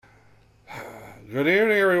Good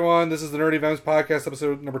evening, everyone. This is the Nerdy Venoms podcast,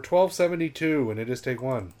 episode number 1272, and it is take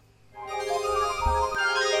one.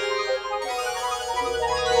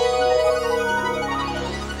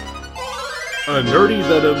 A Nerdy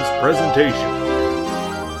Venoms presentation.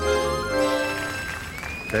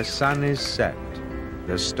 The sun is set.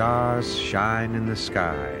 The stars shine in the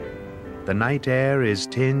sky. The night air is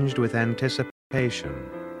tinged with anticipation.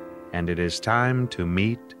 And it is time to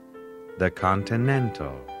meet the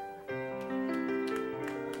Continental.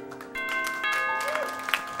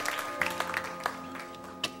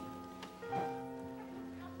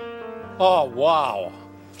 Oh, wow.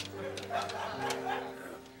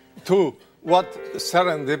 To what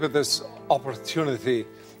serendipitous opportunity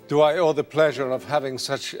do I owe the pleasure of having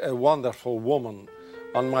such a wonderful woman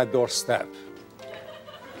on my doorstep?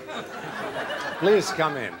 Please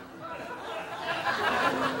come in.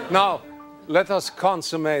 Now, let us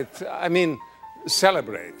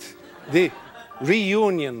celebrate the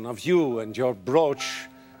reunion of you and your brooch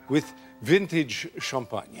with vintage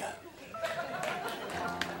champagne.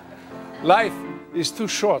 Life is too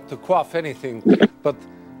short to quaff anything but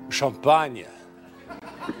champagne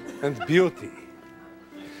and beauty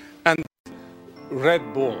and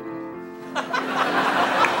Red Bull.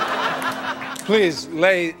 Please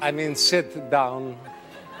sit down.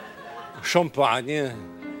 Champagne.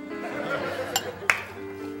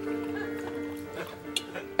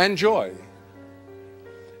 Enjoy.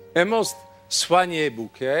 A most soigné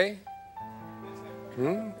bouquet.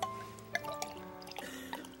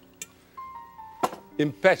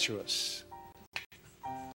 Impetuous.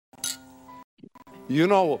 You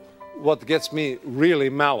know what gets me really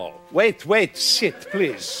mellow? Wait, sit,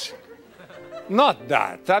 please. Not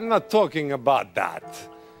that. I'm not talking about that.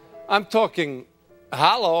 I'm talking,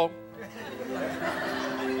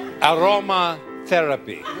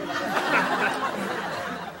 aromatherapy.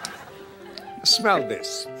 Smell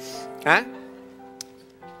this. Huh?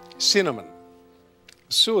 Cinnamon.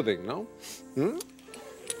 Soothing, no?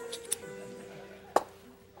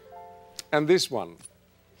 And this one,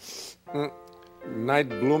 night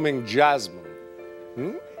blooming jasmine.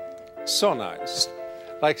 So nice,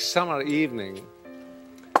 like summer evening.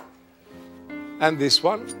 And this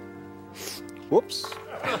one, whoops.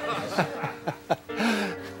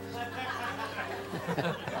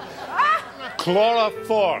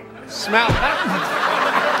 Chloroform. Smell that?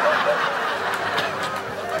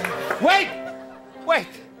 Wait.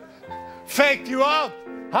 Faked you out.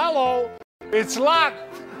 Hello, it's locked.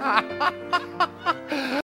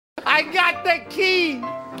 I got the key.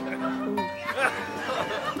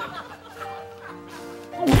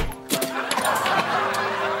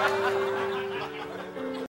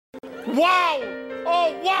 Wow!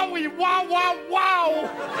 Oh, wowie! Wow!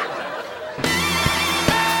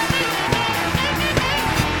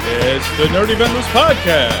 It's the Nerdy Venoms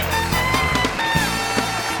podcast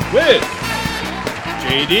with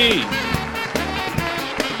JD,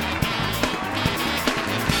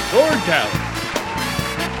 Lord Callie,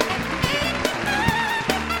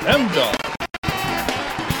 M-Dog,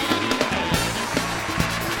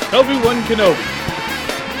 Obi-Wan Kenobi,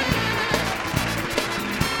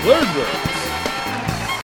 Blerdwords,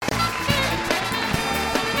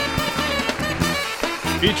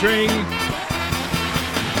 featuring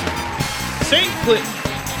St. Clinton,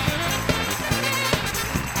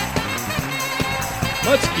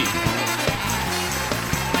 Mutsky,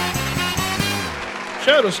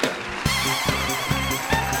 Shadow Sky,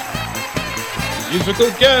 musical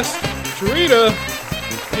guest, Sharita,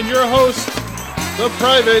 and your host, The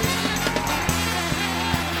Private.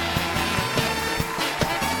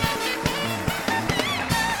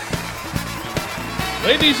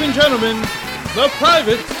 Ladies and gentlemen, The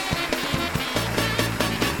Private.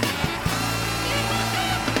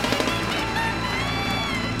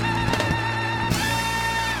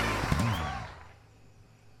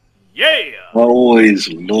 Yeah! Always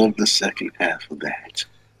love the second half of that.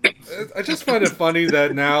 I just find it funny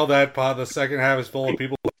that now that the second half is full of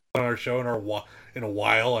people on our show in a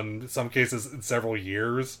while, and in some cases in several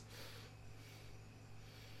years.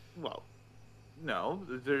 Well, no,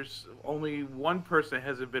 there's only one person that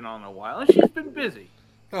hasn't been on in a while, and she's been busy.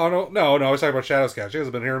 No, I was talking about Shadow Scout. She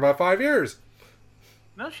hasn't been here in about 5 years.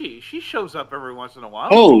 No, she shows up every once in a while.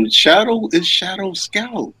 Oh, Shadow is Shadow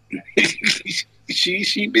Scout.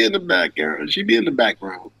 she be in the background. She be in the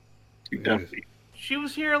background. Definitely. She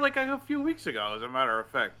was here like a few weeks ago, as a matter of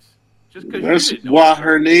fact. Just because that's why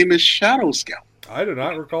her name is Shadow Scout. I do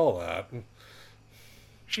not recall that.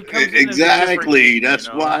 She comes in exactly. That's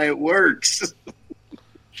why it works.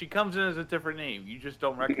 She comes in as a different name. You just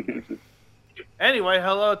don't recognize her. Anyway,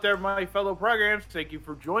 hello out there, my fellow programs. Thank you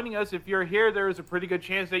for joining us. If you're here, there is a pretty good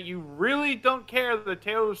chance that you really don't care that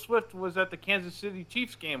Taylor Swift was at the Kansas City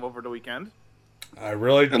Chiefs game over the weekend. I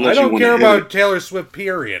don't care about Taylor Swift,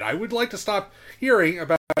 period. I would like to stop hearing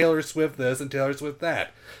about Taylor Swift this and Taylor Swift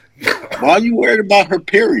that. Why are you worried about her,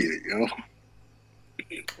 period, yo?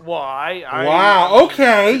 Why? Wow,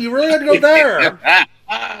 okay. You really had to go there.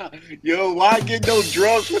 Yo, why get no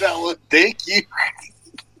drugs for that one? Thank you.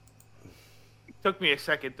 Took me a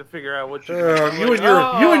second to figure out what you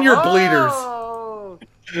and your bleeders.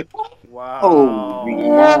 Wow. Oh,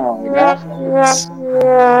 wow.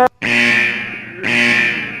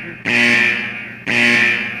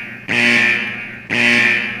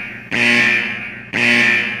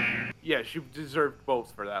 Yeah, she deserved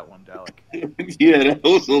both for that one, Dalek. Yeah, that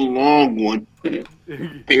was a long one.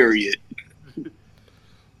 Period.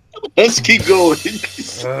 Let's keep going.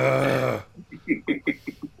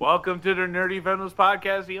 Welcome to the Nerdy Venoms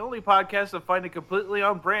podcast, the only podcast to find it completely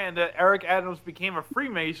on brand that Eric Adams became a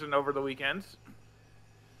Freemason over the weekend.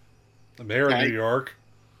 The mayor of New York.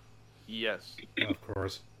 Yes. Of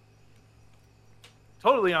course.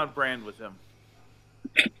 Totally on brand with him.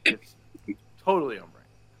 It's totally on brand.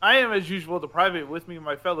 I am, as usual, the private. With me,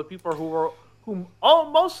 my fellow people who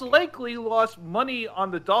most likely lost money on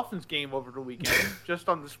the Dolphins game over the weekend, just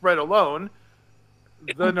on the spread alone.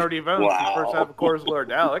 The Nerdy Venoms. Wow. First half, of course,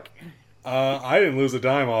 Lord Alec. I didn't lose a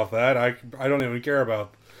dime off that. I don't even care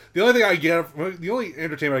about. The only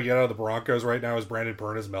entertainment I get out of the Broncos right now is Brandon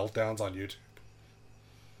Perna's meltdowns on YouTube.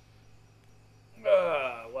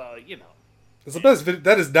 Well, you know, it's the best.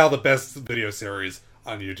 That is now the best video series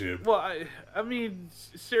on YouTube. Well, I mean,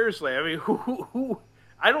 seriously. I mean, who?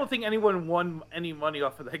 I don't think anyone won any money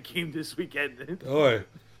off of that game this weekend. I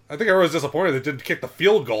think everyone's disappointed they didn't kick the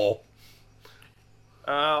field goal.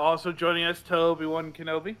 Also joining us, Toby and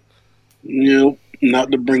Kenobi. Nope,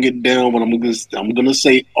 not to bring it down, but I'm gonna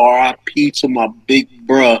say R.I.P. to my big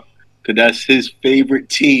bruh, because that's his favorite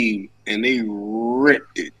team, and they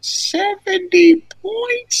ripped it. 70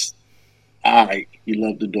 points. All right, you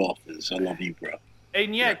love the Dolphins. I love you, bro.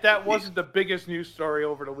 And yet, that wasn't the biggest news story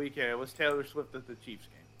over the weekend. It was Taylor Swift at the Chiefs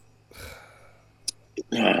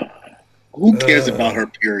game. Who cares about her,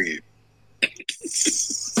 period?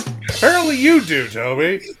 Apparently you do,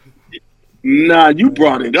 Toby. Nah, you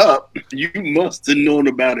brought it up. You must have known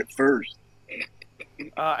about it first.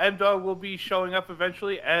 M-Dog will be showing up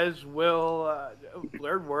eventually, as will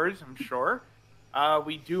Blerdwords, I'm sure.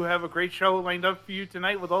 We do have a great show lined up for you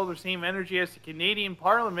tonight with all the same energy as the Canadian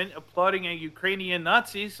Parliament applauding a Ukrainian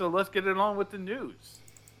Nazi, so let's get it on with the news.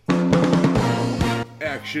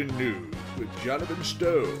 Action News with Jonathan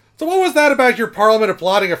Stowe. So what was that about your Parliament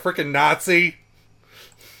applauding a freaking Nazi?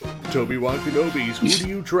 Toby Kenobi's Who Do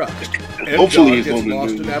You Trust? Hopefully M-Dog gets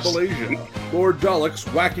lost in Appalachia. Lord Dalek's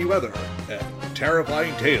Wacky Weather. And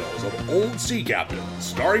terrifying tales of old sea captains,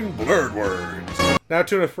 starring Blerdwords. Now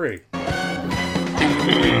tuna free.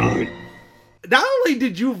 Not only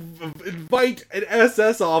did you invite an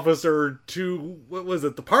SS officer to, what was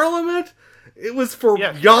it, the Parliament? It was for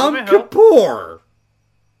Yom Kippur.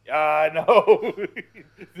 No.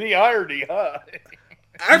 The irony, huh?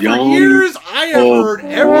 For years, I have heard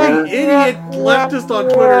every idiot leftist on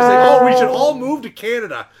Twitter say, "Oh, we should all move to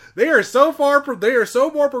Canada. They are so more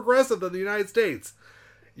progressive than the United States."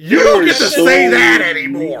 You don't get to say that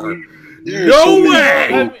anymore. No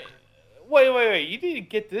way. Wait! You didn't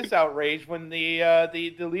get this outrage when the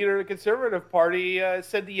leader of the Conservative Party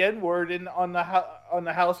said the N-word on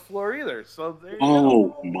the House floor either. So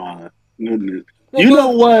my goodness! Well, you know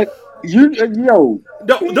what?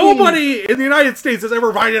 Nobody in the United States has ever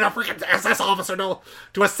invited a freaking SS officer to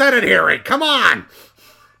a Senate hearing. Come on.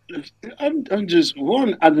 I just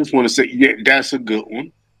want to say, yeah, that's a good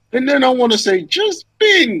one. And then I want to say, just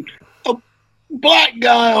being a black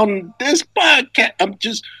guy on this podcast, I'm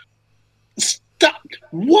just stop.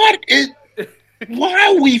 Why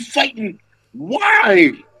are we fighting?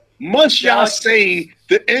 Why must y'all say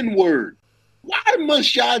the N-word? Why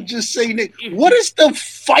must y'all just say that? What is the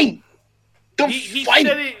fight? He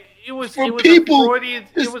said it was a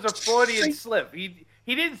Freudian slip. He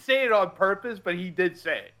didn't say it on purpose, but he did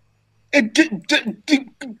say it.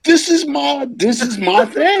 This is my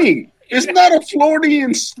thing. It's not a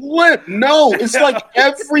Freudian slip. No, it's like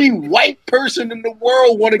every white person in the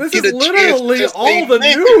world want to get a chance to literally all the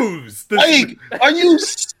news. Like, are you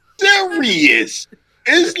serious?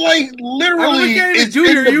 It's like literally. You can't even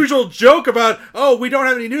do your usual joke about, oh, we don't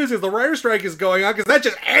have any news because the writer strike is going on because that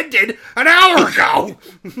just ended an hour ago.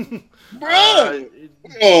 Bro.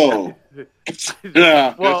 Well,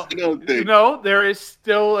 no, there is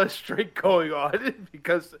still a strike going on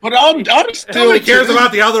because. But I'm still. Nobody cares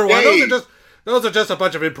about the other one. Those are just a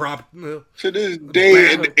bunch of improv. To this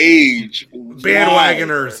day and age,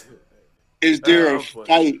 bandwagoners. Is there a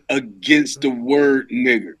fight against the word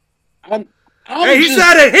nigger? He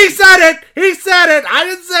said it. He said it. He said it. I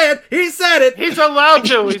didn't say it. He said it. He's allowed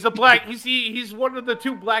to. He's a black. He's one of the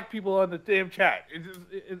 2 black people on the damn chat,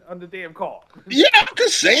 on the damn call. Yeah, I can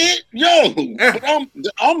say it, but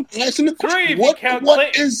I'm asking the question. What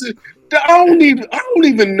is it? I don't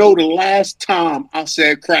even know the last time I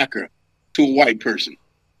said cracker to a white person.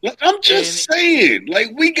 Like, I'm just saying,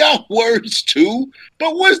 like, we got words too,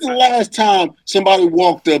 but when's the last time somebody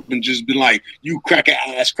walked up and just been like, "You cracker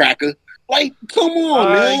ass cracker"? Like, come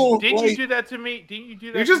on, man. Didn't you do that to me? Didn't you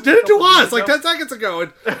do that? You just did it to us like 10 seconds ago.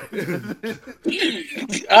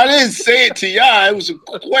 I didn't say it to y'all. It was a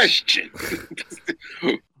question.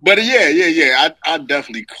 But yeah. I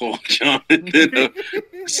definitely called Jonathan.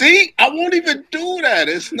 See, I won't even do that.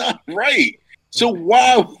 It's not right. So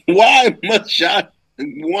why must y'all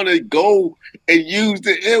want to go and use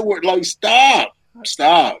the N word? Like, stop.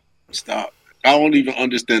 I don't even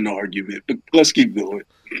understand the argument. But let's keep going.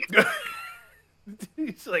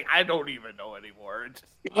 He's like, I don't even know anymore.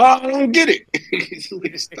 I don't get it.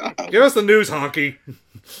 Stop. Give us the news, honky.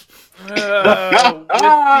 I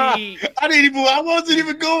wasn't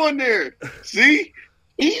even going there. See,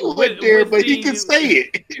 he went there, but he can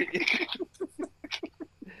say it.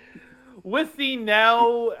 With the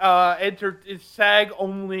now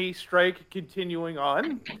SAG-only strike continuing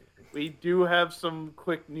on, we do have some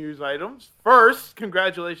quick news items. First,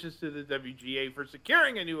 congratulations to the WGA for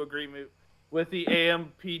securing a new agreement with the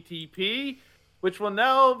AMPTP, which will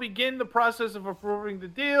now begin the process of approving the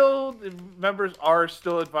deal. The members are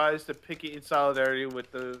still advised to picket in solidarity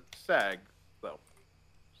with the SAG, though.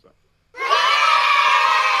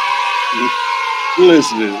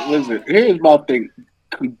 Listen. Here's my thing.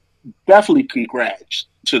 Definitely congrats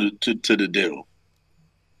to the deal.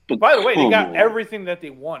 But by the way, they got everything that they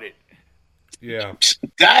wanted. Yeah.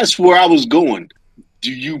 That's where I was going.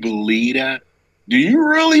 Do you believe that? Do you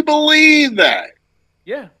really believe that?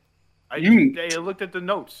 Yeah. I looked at the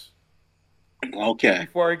notes. Okay.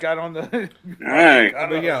 Before I got on the... All right.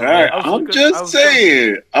 I'm just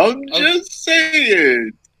saying.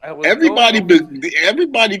 Everybody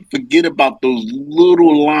forget about those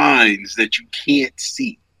little lines that you can't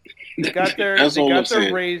see. They got their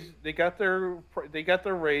raises. They got their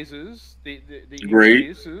raises. The great.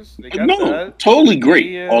 Raises. Totally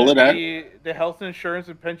great. All of that. The health insurance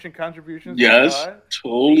and pension contributions. Yes,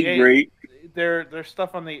 totally great. Their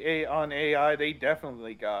stuff on AI. They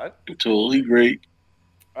definitely got. Totally great.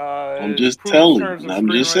 I'm just telling. I'm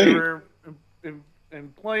just saying.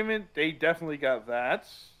 Employment. They definitely got that.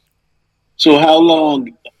 So how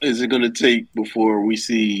long is it going to take before we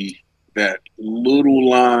see that little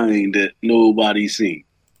line that nobody's seen?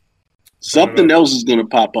 Something else is going to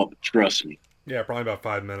pop up. Trust me. Yeah, probably about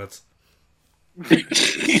 5 minutes.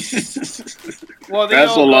 Well,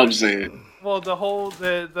 that's all I'm saying. Well, the whole of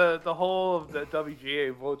the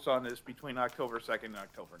WGA votes on this between October 2nd and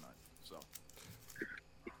October 9th. So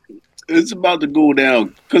it's about to go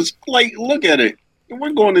down because, like, look at it.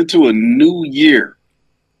 We're going into a new year.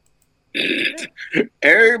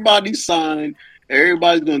 Everybody signed.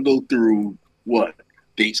 Everybody's going to go through what?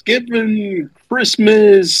 Thanksgiving,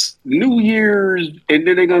 Christmas, New Year's, and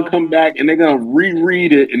then they're going to come back and they're going to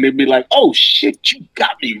reread it and they'll be like, oh, shit, you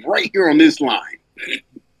got me right here on this line.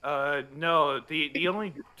 No, the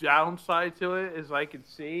only downside to it, as I can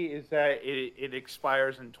see, is that it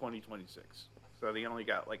expires in 2026. So they only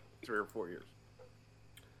got like 3 or 4 years.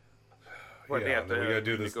 But yeah, we got to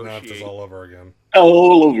do this nonsense all over again.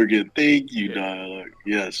 All over again. Thank you, Dialogue.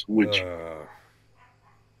 Yes, which...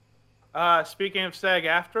 Speaking of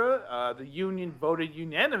SAG-AFTRA, the union voted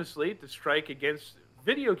unanimously to strike against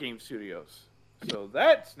video game studios. So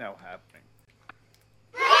that's now happening.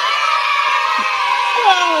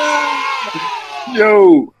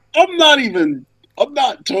 Yo, I'm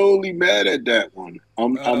not totally mad at that one.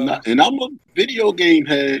 I'm not, and I'm a video game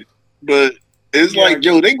head, but it's like,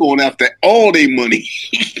 yo, they going after all their money.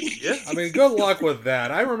 Yeah, I mean, good luck with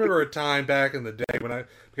that. I remember a time back in the day when I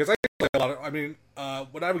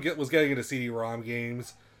was getting into CD-ROM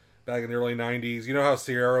games back in the early 90s. You know how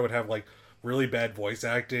Sierra would have like really bad voice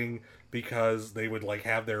acting because they would like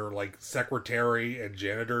have their like secretary and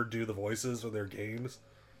janitor do the voices for their games.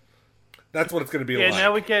 That's what it's going to be like.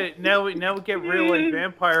 Yeah, now we get real like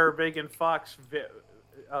vampire Megan Fox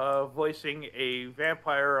voicing a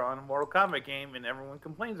vampire on a Mortal Kombat game, and everyone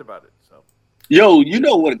complains about it. So. Yo, you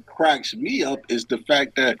know what cracks me up is the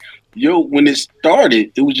fact that, when it started,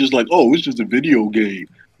 it was just like, oh, it's just a video game.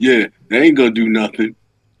 Yeah, they ain't gonna do nothing.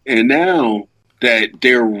 And now that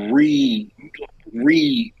they're remastering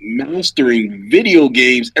video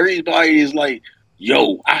games, everybody is like,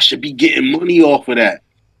 yo, I should be getting money off of that.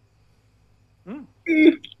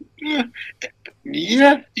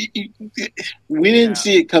 Yeah, we didn't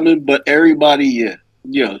see it coming, but everybody,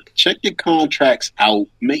 check your contracts out.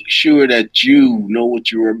 Make sure that you know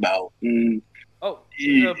what you're about.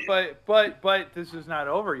 But this is not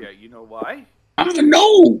over yet. You know why? I don't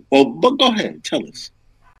know. Well, but go ahead, tell us.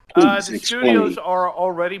 The studios are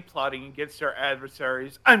already plotting against their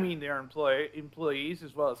adversaries. I mean, their employees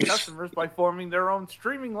as well as customers by forming their own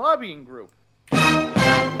streaming lobbying group. Wow.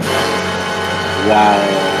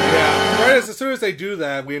 Yeah. Right as soon as they do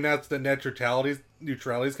that, we announce that net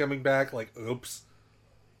neutrality's coming back. Like, oops.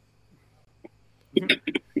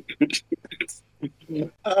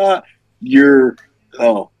 I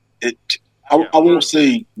won't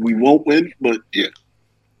say we won't win, but yeah.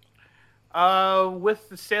 With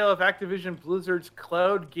the sale of Activision Blizzard's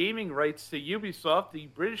cloud gaming rights to Ubisoft, the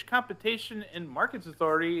British Competition and Markets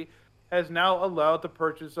Authority has now allowed the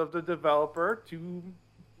purchase of the developer to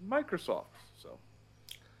Microsoft. So,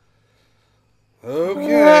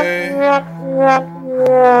 okay.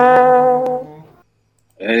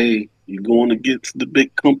 Hey, you're going against the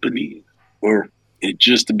big companies, or it's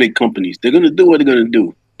just the big companies. They're going to do what they're going to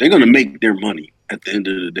do. They're going to make their money at the end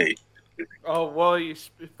of the day. Oh, well,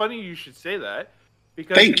 it's funny you should say that,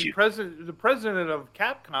 because the president of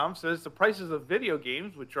Capcom says the prices of video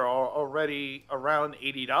games, which are already around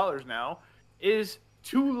 $80 now, is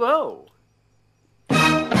too low.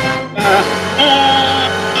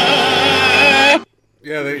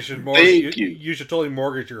 Yeah, they should you should totally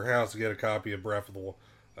mortgage your house to get a copy of or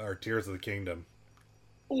Tears of the Kingdom.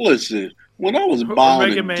 Listen, when I was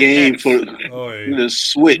buying a game for the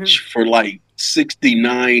Switch for like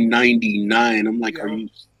 $69.99, I'm like, are you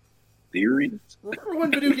serious? Remember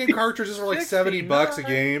when video game cartridges were like $70 a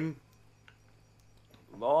game?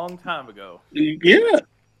 Long time ago. Yeah.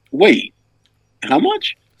 Wait, how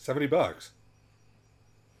much? $70.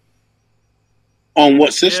 On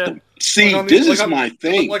what system? Yeah. See, this is my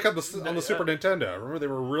thing. Like on the Super Nintendo. Remember, they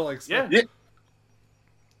were real expensive. Yeah.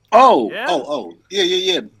 Oh.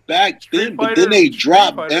 Yeah. Back then, but then they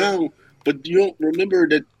dropped down. But you don't remember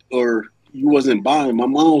that, or you wasn't buying. My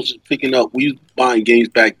mom was picking up. We was buying games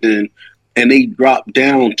back then, and they dropped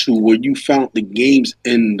down to where you found the games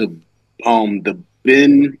in the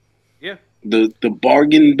bin. Yeah. The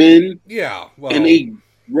bargain bin. Yeah. Well, and they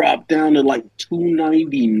dropped down to like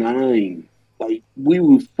 $2.99. Like, we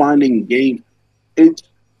were finding games. It's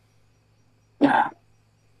there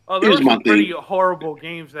were some pretty horrible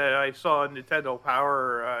games that I saw on Nintendo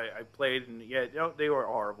Power. I played, and they were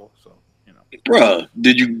horrible. So, Bruh,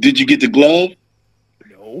 did you get the glove?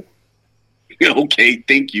 No. Okay,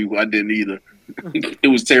 thank you. I didn't either. It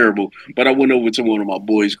was terrible. But I went over to one of my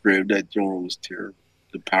boys' crib. That joint was terrible.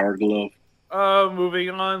 The Power Glove.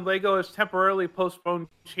 Moving on, Lego has temporarily postponed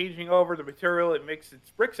changing over the material it makes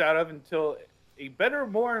its bricks out of until a better,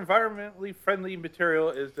 more environmentally friendly material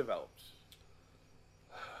is developed.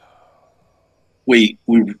 Wait,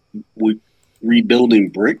 we rebuilding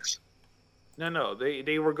bricks? No.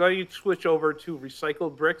 They were going to switch over to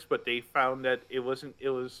recycled bricks, but they found that it was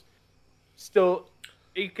still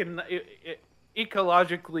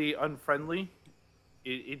ecologically unfriendly.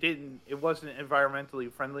 It wasn't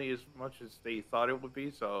environmentally friendly as much as they thought it would be.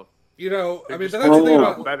 So that's the thing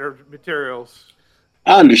about better materials.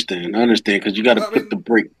 I understand because you got to put the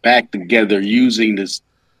brick back together using this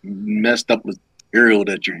messed up material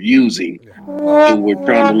that you're using. So we're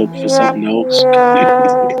trying to look for something else.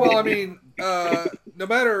 Well, no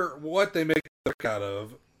matter what they make the brick out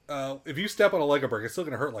of, if you step on a Lego brick, it's still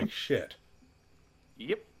going to hurt like shit.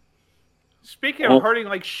 Yep. Speaking of hurting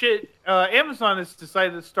like shit, Amazon has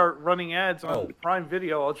decided to start running ads on Prime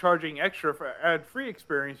Video while charging extra for ad-free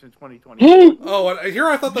experience in 2020. Here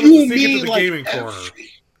I thought that was the secret to the gaming corner.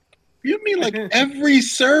 You mean like every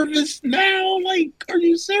service now? Like, are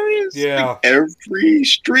you serious? Yeah. Like every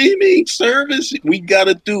streaming service, we got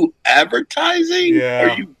to do advertising? Yeah.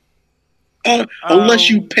 Are you? Unless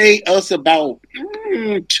you pay us about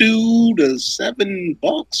 $2 to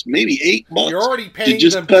 $7, maybe $8. You're already paying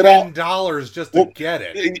them $10 just to get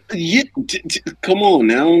it. Yeah, come on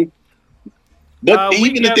now. But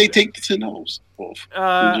even if they take the 10 off,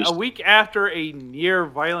 a week after a near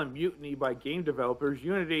violent mutiny by game developers,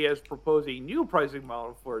 Unity has proposed a new pricing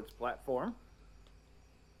model for its platform.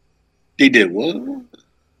 They did what?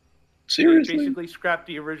 Seriously? They basically scrapped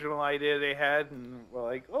the original idea they had and were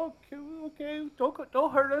like, okay,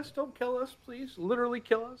 don't hurt us, don't kill us, please. Literally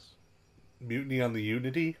kill us. Mutiny on the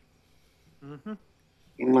Unity? Mm-hmm.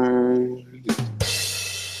 Mm.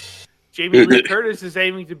 Jamie Lee Curtis is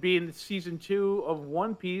aiming to be in season 2 of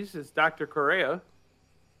One Piece as Dr. Correa.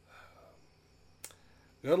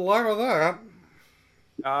 Good luck with that.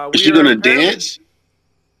 Is she going to dance?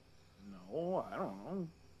 No, I don't know.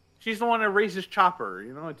 She's the one that raises Chopper,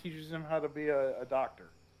 and teaches him how to be a doctor.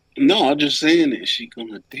 No, I'm just saying, is she going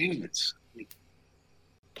to dance?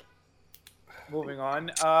 Moving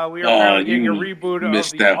on. We are apparently getting a reboot of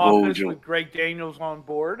The Office with Greg Daniels on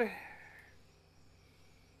board.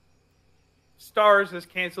 Starz has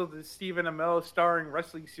canceled the Stephen Amell starring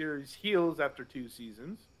wrestling series Heels after 2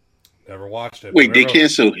 seasons. Never watched it. Wait, they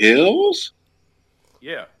canceled Heels?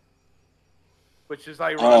 Yeah. Which is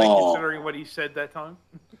ironic considering what he said that time.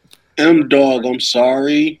 M-Dog, I'm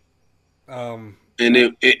sorry. And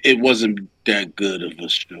it wasn't that good of a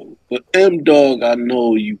show. But M-Dog, I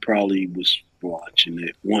know you probably was watching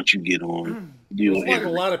it. Once you get on, you'll like a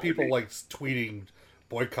lot of people like tweeting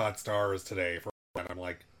boycott Starz today. And I'm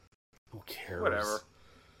like, who cares? Whatever.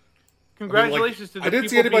 Congratulations to the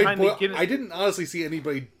people behind the Guinness. I didn't honestly see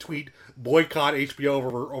anybody tweet boycott HBO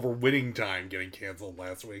over Winning Time getting canceled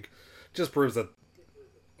last week. Just proves that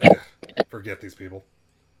forget these people.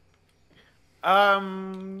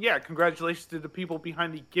 Yeah, congratulations to the people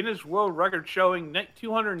behind the Guinness World Record showing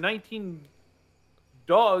 219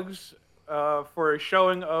 dogs for a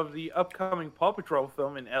showing of the upcoming Paw Patrol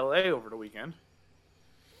film in LA over the weekend.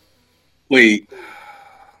 Wait.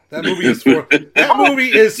 That movie is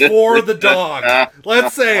for the dogs.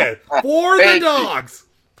 Let's say it. For the dogs.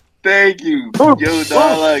 Thank you. Yo,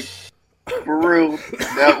 dog, like, for real.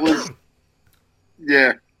 That was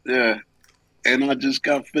yeah. And I just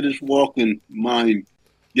got finished walking mine.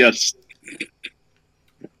 Yes.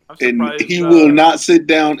 And he will not sit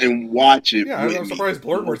down and watch it. Yeah, I'm surprised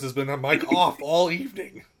Blerdwords has been on mic off all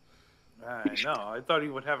evening. I know. I thought he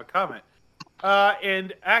would have a comment.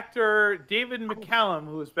 And actor David McCallum,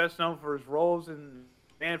 who is best known for his roles in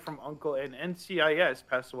Man from U.N.C.L.E. and NCIS,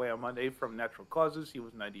 passed away on Monday from natural causes. He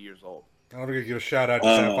was 90 years old. I don't think give a shout out to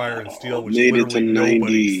Sapphire and Steel, which literally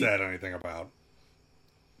nobody said anything about.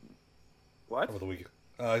 What? Over the weekend.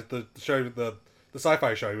 The show, the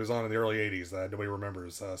sci-fi show he was on in the early 80s that nobody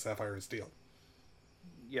remembers, Sapphire and Steel.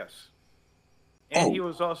 Yes. And he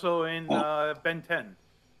was also in Ben 10.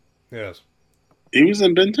 Yes. He was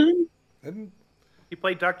in Ben 10? He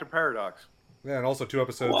played Dr. Paradox. Yeah, and also 2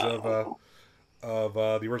 episodes of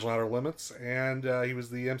the original Outer Limits, and he was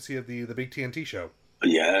the MC of the big TNT show.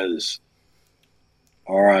 Yes.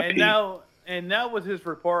 R.I.P. And now with his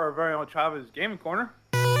report, our very own Chavez Gaming Corner.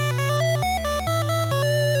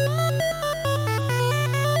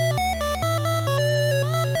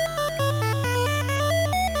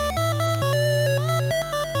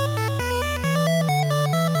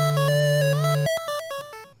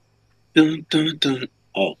 Dun, dun, dun.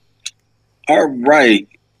 Oh, all right.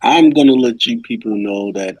 I'm gonna let you people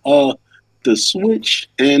know that the Switch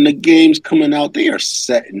and the games coming out, they are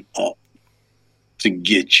setting up to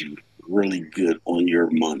get you really good on your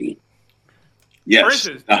money. Yes,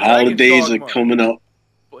 instance, the holidays are coming up.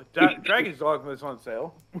 Dragon's Dogma is on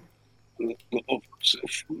sale.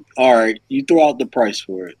 All right, you throw out the price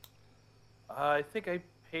for it. I think I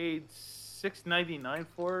paid $6.99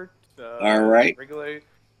 for it. All right. Regularly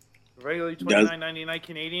 $29.99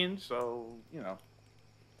 Canadian, so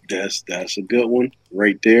That's a good one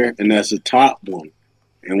right there, and that's a top one.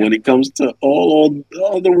 And when it comes to all the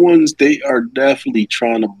other ones, they are definitely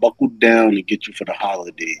trying to buckle down and get you for the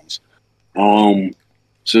holidays.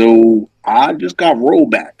 So I just got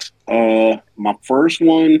rollbacks. My first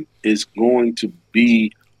one is going to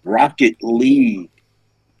be Rocket League.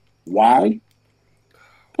 Why?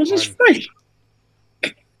 Because it's free.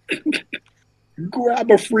 Grab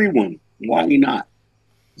a free one. Why not?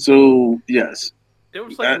 So, yes. There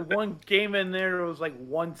was like one game in there that was like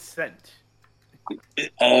 1 cent.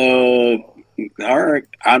 All right.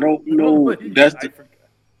 I don't know.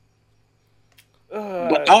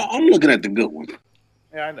 But I'm looking at the good one.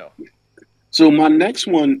 Yeah, I know. So my next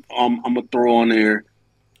one I'm going to throw on there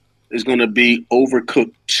is going to be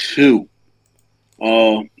Overcooked 2.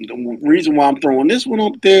 The reason why I'm throwing this one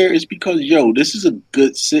up there is because, this is a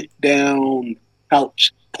good sit-down,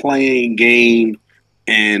 couch playing game,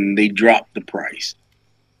 and they dropped the price.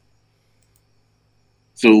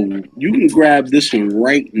 So you can grab this one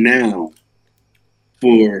right now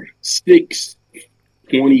for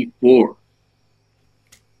 $6.24.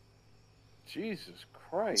 Jesus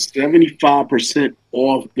Christ. 75%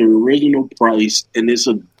 off the original price, and it's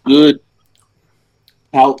a good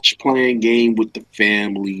couch playing game with the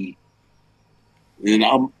family. And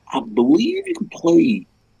I believe you can play.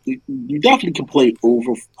 You definitely can play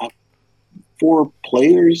over 4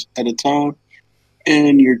 players at a time,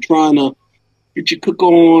 and you're trying to get your cook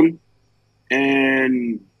on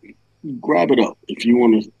and grab it up if you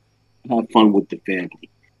want to have fun with the family.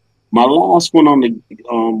 My last one on the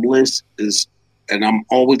list is, and I'm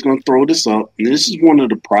always going to throw this up, and this is one of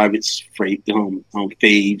the private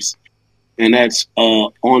faves, and that's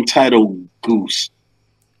Untitled Goose.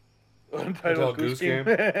 Untitled Goose Game.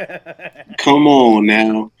 Come on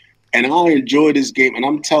now. And I enjoy this game, and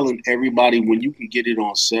I'm telling everybody when you can get it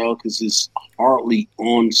on sale, because it's hardly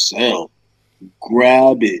on sale,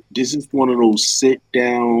 grab it. This is one of those sit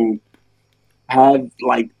down, have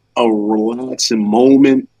like a relaxing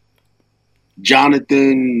moment.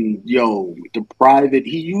 Jonathan, the private,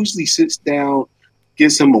 he usually sits down,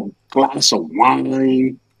 gets him a glass of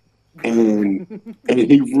wine, and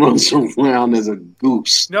he runs around as a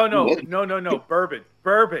goose. No, bourbon.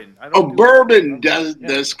 Bourbon. Bourbon.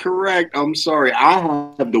 That's correct. I'm sorry.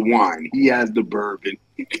 I have the wine. He has the bourbon.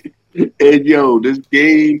 And this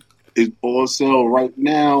game is on sale right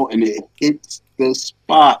now, and it hits the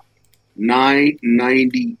spot.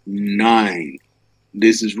 $9.99.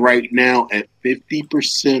 This is right now at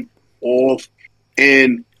 50% off.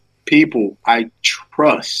 And people, I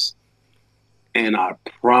trust and I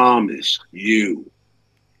promise you,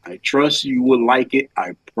 I trust you will like it.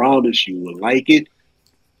 I promise you will like it.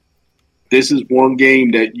 This is one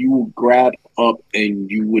game that you will grab up and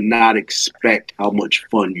you would not expect how much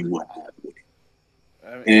fun you will have with it.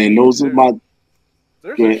 And those are my...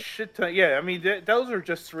 There's a shit ton. Yeah, I mean, those are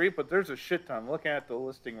just 3, but there's a shit ton. I'm looking at the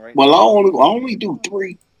listing right now. Well, I only do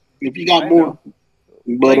 3. If you got more,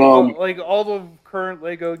 but like all the current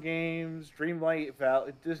Lego games, Disney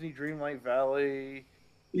Dreamlight Valley.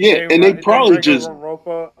 Yeah, and they probably just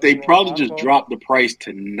dropped the price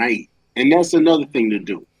tonight, and that's another thing to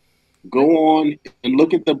do. Go on and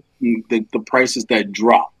look at the prices that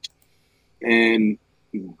dropped,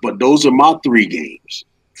 but those are my 3 games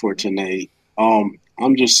for tonight. I'm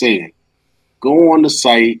just saying, go on the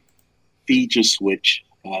site, feed your Switch,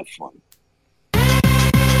 have fun.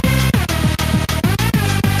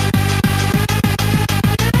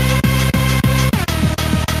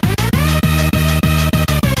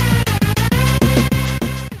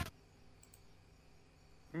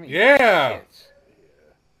 Yeah.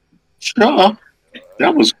 Sure.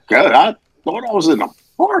 That was good. I thought I was in a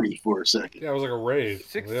party for a second. Yeah, it was like a rave.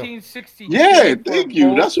 1660. Yeah, thank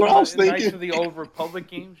you. That's what I was thinking. Knights of the Old Republic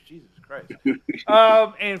games. Jesus Christ.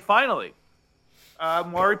 And finally,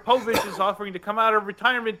 Maury Povich is offering to come out of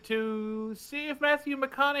retirement to see if Matthew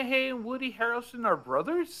McConaughey and Woody Harrelson are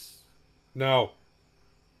brothers. No.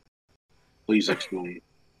 Please explain.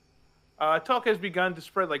 Talk has begun to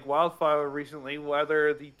spread like wildfire recently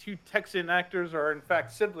whether the 2 Texan actors are in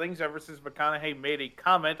fact siblings ever since McConaughey made a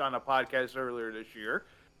comment on a podcast earlier this year.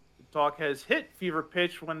 The talk has hit fever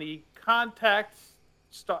pitch when the Contact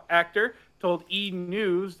actor told E!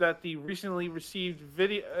 News that he recently received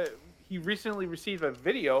a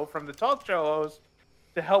video from the talk show host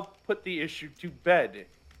to help put the issue to bed.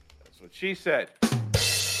 That's what she said.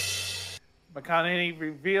 McConaughey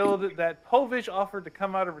revealed that Povich offered to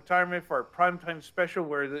come out of retirement for a primetime special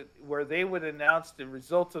where they would announce the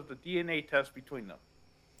results of the DNA test between them.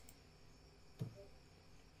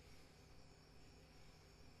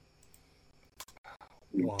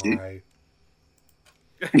 Why?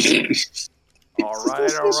 All right.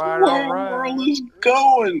 The world is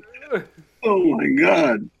going. Oh my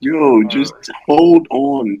God. Just hold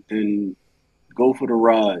on and go for the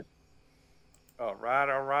ride. All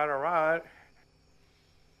right.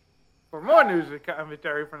 For more news and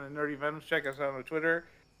commentary from the Nerdy Venoms, check us out on Twitter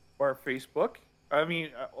or Facebook.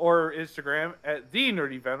 Or Instagram at The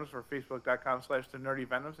Nerdy Venoms or Facebook.com/The Nerdy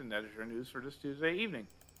Venoms, and that is your news for this Tuesday evening.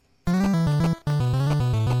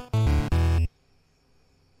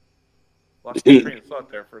 Lost my train of thought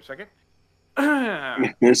there for a second.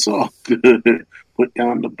 It's all good. Put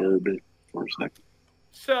down the bourbon for a second.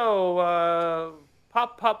 So,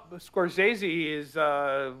 Pop Scorcese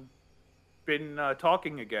has been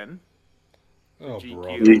talking again. Oh, GQ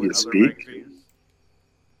bro. Did you speak?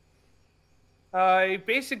 He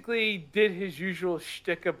basically did his usual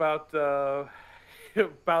shtick about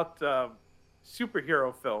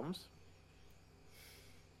superhero films.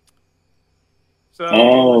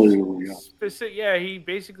 So, yeah. he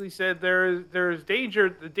basically said there's danger.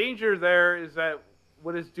 The danger there is that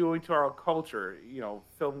what it's doing to our culture,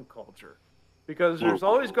 film culture. Because there's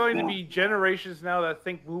always going to be generations now that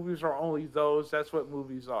think movies are only those. That's what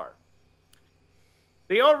movies are.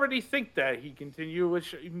 They already think that, he continued,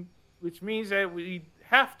 which means that we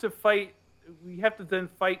have to fight. We have to then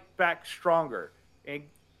fight back stronger. And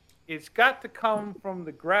it's got to come from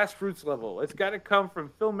the grassroots level. It's got to come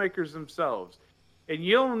from filmmakers themselves. And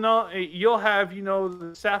you'll have,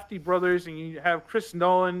 the Safdie brothers, and you have Chris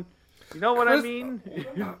Nolan. You know what I mean?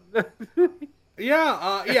 Yeah,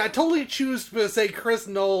 I totally choose to say Chris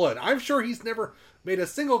Nolan. I'm sure he's never made a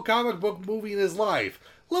single comic book movie in his life,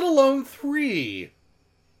 let alone 3.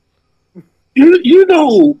 You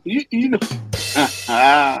know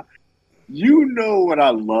what I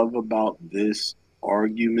love about this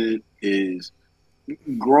argument is,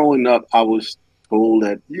 growing up, I was told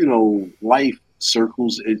that life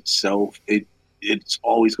circles itself. It's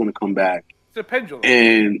always going to come back. It's a pendulum,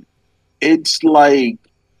 and it's like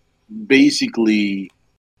basically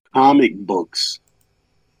comic books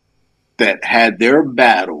that had their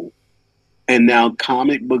battle, and now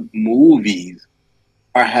comic book movies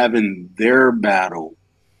are having their battle.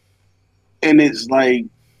 And it's like,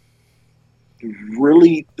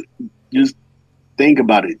 really, just think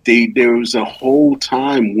about it. There was a whole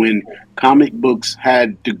time when comic books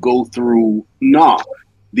had to go through,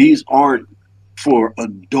 these aren't for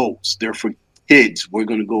adults, they're for kids. We're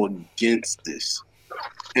going to go against this.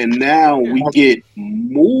 And now we get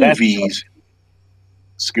movies.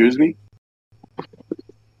 Excuse me?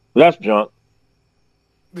 That's junk.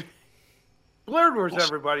 Blerdwords,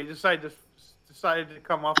 everybody decided to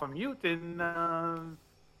come off of mute and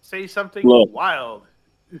say something wild.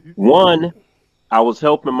 One, I was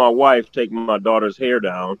helping my wife take my daughter's hair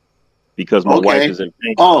down because my wife is in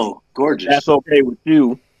pain. Oh, gorgeous. If that's okay with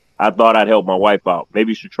you. I thought I'd help my wife out.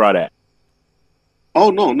 Maybe you should try that. Oh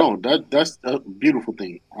no, that's a beautiful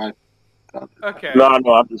thing. Okay. No,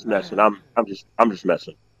 I'm just messing. I'm just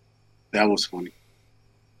messing. That was funny.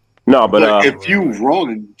 No, but if you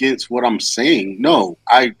wrong against what I'm saying,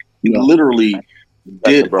 I literally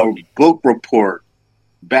did a book report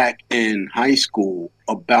back in high school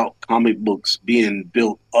about comic books being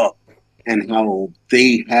built up and how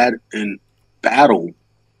they had a battle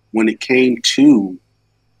when it came to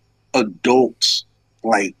adults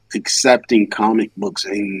like accepting comic books,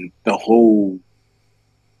 and the whole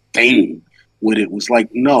thing with it was like,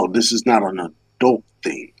 no, this is not an adult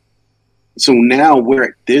thing. So now we're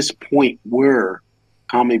at this point where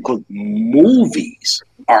comic book movies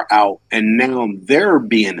are out, and now they're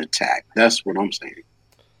being attacked. That's what I'm saying.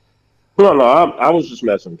 No, I was just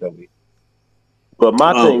messing, Toby. But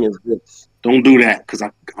my thing is this. Don't do that, because I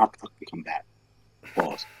can come back.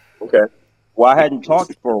 Pause. Okay. Well, I hadn't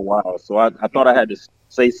talked for a while, so I thought I had to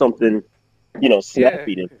say something,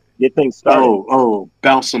 snappy to get things started.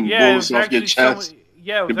 Bounce some bullets off your chest.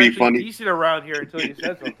 It was be funny. Decent around here until you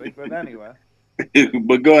said something, but anyway.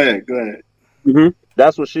 But go ahead. Mm-hmm.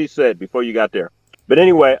 That's what she said before you got there. But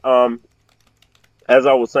anyway, as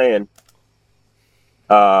I was saying,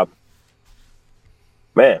 man,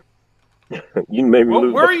 you made me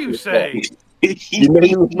lose. What were you saying? You made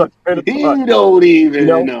me lose my train of thought. You don't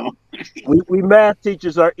even know. We math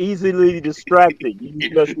teachers are easily distracted.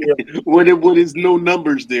 When is no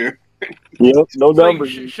numbers there? Yep, no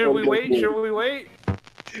numbers. Like, should we wait?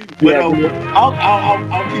 But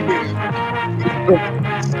I'll keep it.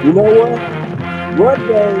 You know what? One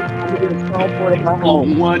day I'm gonna get a soundboard at my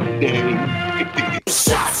home. One day.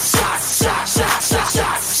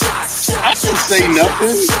 I didn't say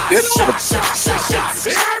nothing.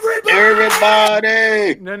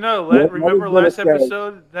 Everybody. No. Remember last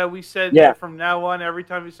episode that we said that from now on, every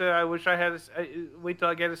time we said, "I wish I had wait till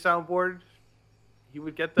I get a soundboard," he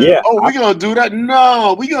would get that. Yeah. Oh, we're gonna do that?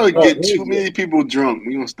 No, we're gonna get too many people drunk.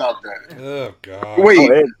 We're gonna stop that. Oh God.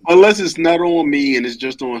 Wait, unless it's not on me and it's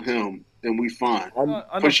just on him, then we fine.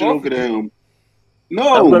 Push it over to him.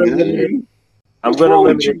 No, I'm gonna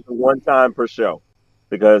limit it to one time per show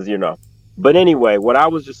because But anyway, what I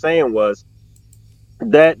was just saying was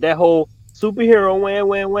that whole superhero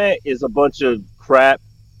wah is a bunch of crap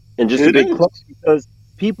and just a big club, because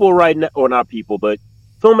people right now, or not people, but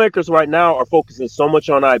filmmakers right now are focusing so much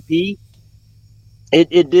on IP.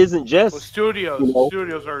 It isn't just studios.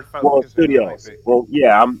 Studios are studios. Well,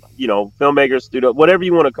 yeah, I'm filmmakers, studio, whatever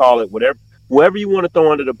you want to call it, whoever you want to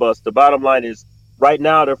throw under the bus. The bottom line is right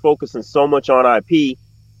now they're focusing so much on IP.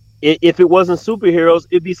 If it wasn't superheroes,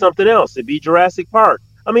 it'd be something else. It'd be Jurassic Park.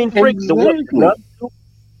 I mean, Nun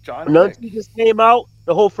just came out.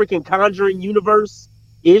 The whole freaking Conjuring universe.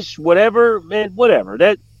 ish, whatever, man, whatever.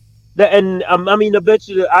 That and I mean, I bet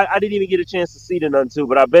you I didn't even get a chance to see the Nun 2,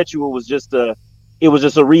 but I bet you it was just a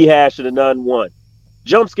rehash of the Nun 1.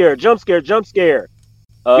 Jump scare, jump scare, jump scare.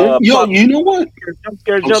 Yo, you know what? Jump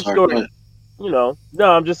scare, I'm jump sorry, scare. go ahead. No,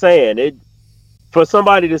 I'm just saying it. For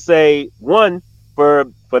somebody to say one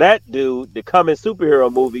for that dude to come in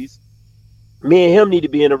superhero movies, me and him need to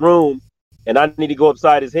be in a room, and I need to go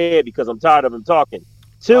upside his head because I'm tired of him talking.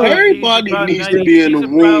 Two, everybody needs to be in a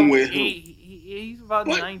room with him. He's about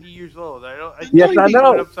 90 years old. I know.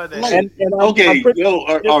 And okay,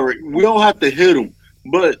 all right. We don't have to hit him,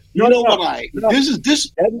 but you know what? This is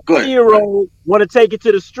this. Good. 90-year-old want to take it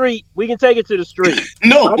to the street. We can take it to the street.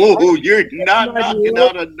 No, you're not knocking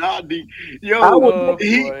out a 90. Yo,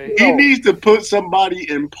 he needs to put somebody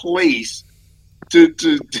in place to.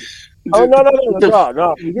 Oh no! A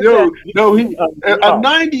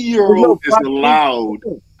 90-year-old is allowed.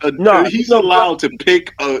 He's allowed to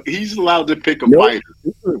pick a fighter.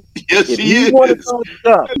 Yes, he is.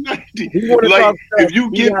 If you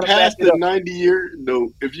get past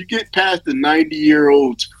the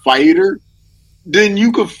 90-year-old's fighter, then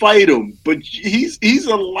you can fight him. But he's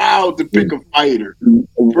allowed to pick a fighter,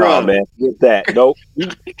 bro. Man, get that. Nope.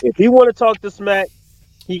 If he want to talk to smack,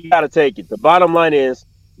 he got to take it. The bottom line is,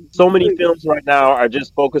 so many films right now are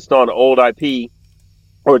just focused on old IP,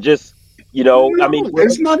 or just I mean,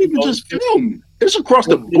 it's not even just film; it's across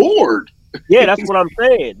the board. Yeah, that's what I'm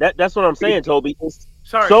saying. That's what I'm saying, Toby.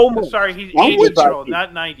 Sorry, he's 80 years old,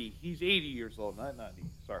 not 90. He's 80 years old, not 90.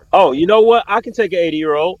 Sorry. Oh, you know what? I can take an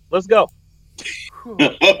 80-year-old. Let's go.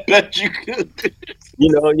 I bet you could.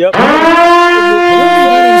 Yep.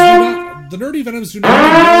 The Nerdy Venoms do not.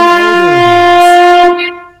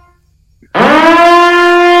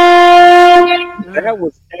 That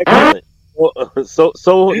was excellent.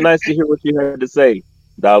 So nice to hear what you had to say,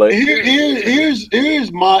 Dollar.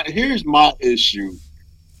 Here's my issue,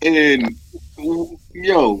 and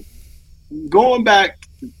going back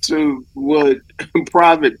to what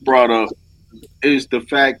Private brought up is the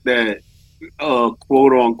fact that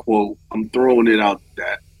quote unquote, I'm throwing it out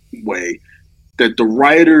that way, that the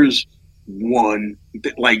writers won.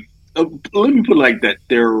 Let me put it like that: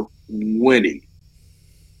 they're winning.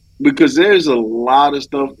 Because there's a lot of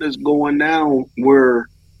stuff that's going down where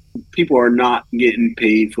people are not getting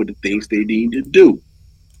paid for the things they need to do.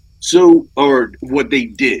 So, or what they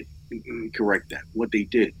did. Correct that. What they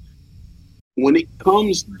did. When it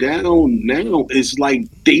comes down now, it's like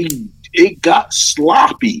it got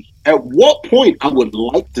sloppy. At what point I would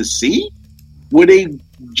like to see where they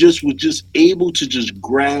were just able to just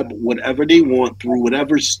grab whatever they want through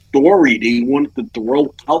whatever story they wanted to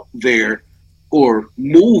throw out there, or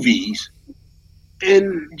movies,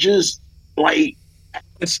 and just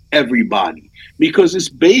ask everybody, because it's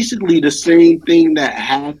basically the same thing that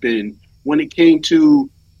happened when it came to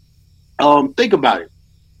think about it,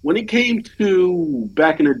 when it came to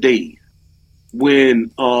back in the day when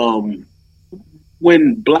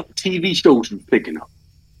black TV shows were picking up.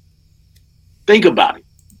 Think about it.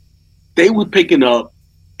 They were picking up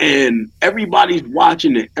and everybody's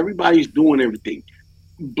watching it, everybody's doing everything.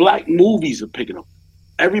 Black movies are picking up.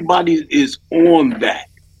 Everybody is on that.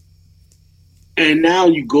 And now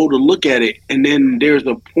you go to look at it, and then there's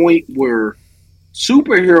a point where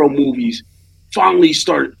superhero movies finally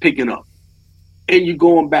start picking up. And you're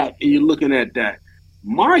going back and you're looking at that.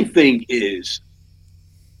 My thing is,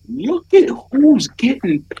 look at who's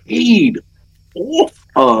getting paid off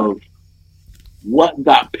of what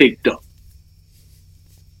got picked up.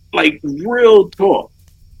 Real talk.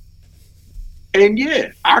 And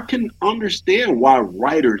yeah, I can understand why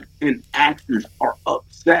writers and actors are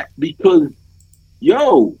upset, because,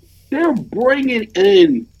 they're bringing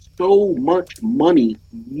in so much money,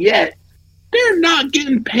 yet they're not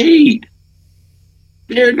getting paid.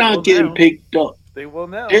 They're not getting picked up. They will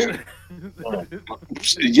now. Yeah,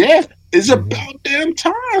 it's about damn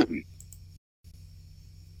time.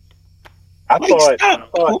 I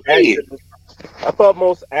thought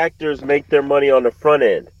most actors make their money on the front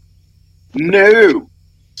end. No,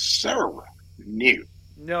 sir. No.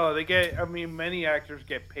 No, they get. I mean, many actors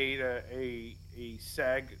get paid a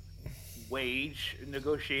SAG wage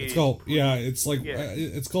negotiated. It's called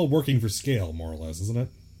it's called working for scale, more or less, isn't it?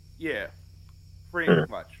 Yeah, pretty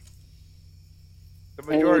much. The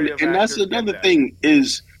majority and that's another thing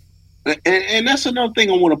is, and that's another thing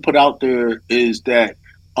I want to put out there is that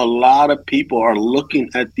a lot of people are looking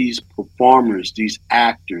at these performers, these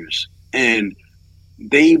actors, and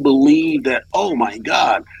they believe that, oh my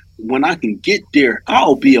God, when I can get there,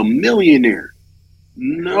 I'll be a millionaire.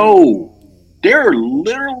 No, they're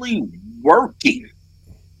literally working.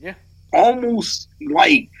 Yeah. almost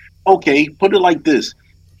like, okay, put it like this.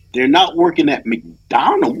 They're not working at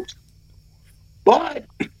McDonald's, but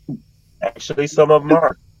Actually, some of them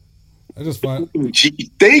are. I just find.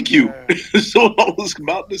 Thank you. That's what I was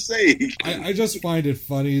about to say. I just find it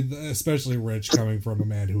funny, especially Rich, coming from a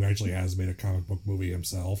man who actually has made a comic book movie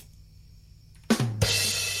himself.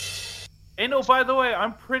 And oh, by the way,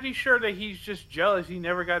 I'm pretty sure that he's just jealous he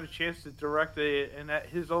never got a chance to direct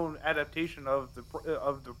his own adaptation of the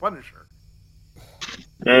Punisher.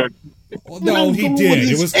 Well, no, he did.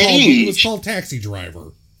 It was called Taxi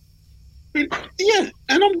Driver. Yeah,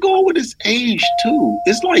 and I'm going with his age too.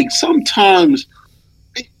 It's like sometimes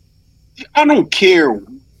I don't care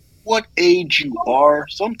what age you are.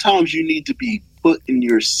 Sometimes you need to be put in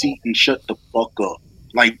your seat and shut the fuck up.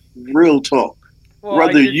 Like real talk. Well,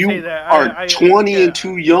 whether you are 20 and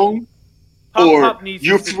too young, or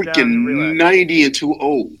you're freaking 90 and too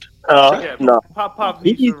old. No. Pop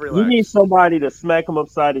He needs to relax. needs somebody to smack him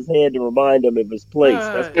upside his head to remind him of his place.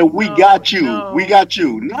 And we got you. We got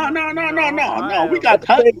you. No. We got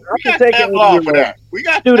Teflon for that. We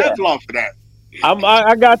got Teflon for that.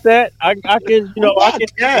 I got that. I can,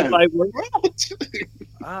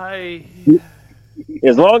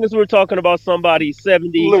 as long as we're talking about somebody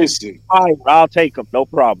 70, listen, I'll take them. No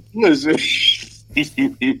problem. Listen.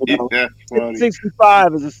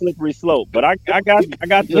 65 is a slippery slope, but I got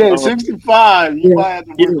the 65. You might have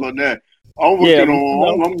to work on that. I'm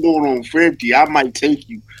going on 50. I might take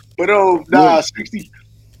you, but 60.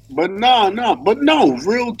 But no.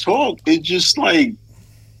 Real talk. It's just like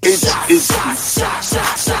it's.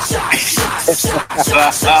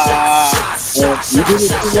 You did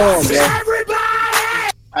it too long, man.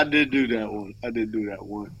 I did do that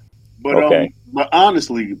one. But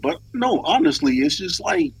honestly, it's just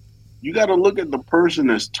like you got to look at the person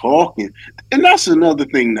that's talking, and that's another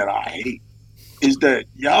thing that I hate is that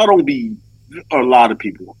y'all don't be a lot of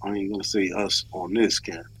people. I ain't gonna say us on this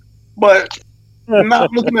camp, but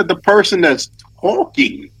not looking at the person that's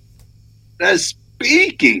talking, that's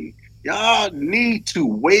speaking. Y'all need to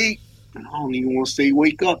wait. I don't even want to say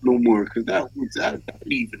wake up no more because that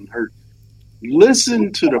even hurt.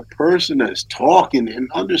 Listen to the person that's talking and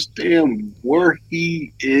understand where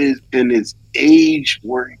he is in his age.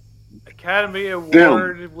 Where Academy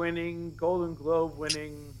Award winning, Golden Globe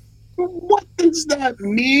winning. What does that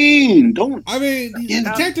mean?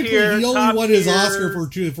 Technically, he only won his Oscar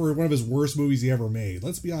for one of his worst movies he ever made.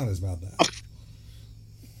 Let's be honest about that.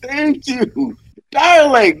 Thank you.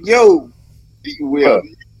 Dialect, yo. We're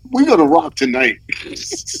gonna rock tonight.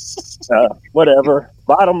 Whatever.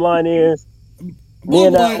 Bottom line is, me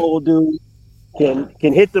and that old dude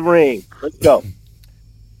can hit the ring. Let's go.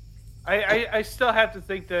 I still have to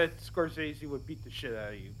think that Scorcese would beat the shit out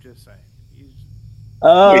of you. Just saying.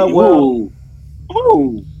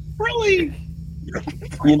 Really?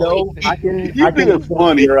 You know, I can. You're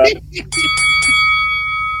funny.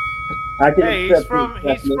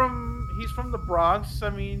 He's from the Bronx.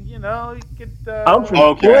 I mean, you know, he could. I'm from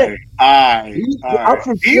okay. I'm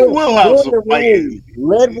from he will have some fighting.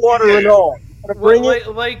 Lead water and all. Bring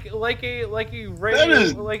like a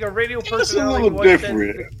radio personality once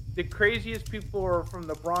said, the craziest people are from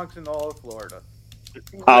the Bronx and all of Florida.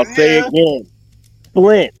 I'll say it again.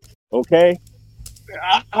 Flint. Okay.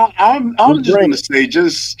 I'm just gonna say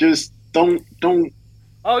just don't.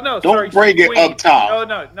 Oh no! Don't bring it up top.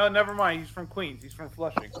 No, never mind. He's from Queens. He's from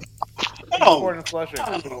Flushing. Born in Flushing.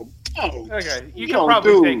 Okay, you can can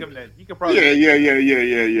probably take him then. You can probably. Yeah.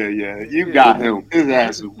 You got him. His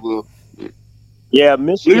ass is well. Yeah,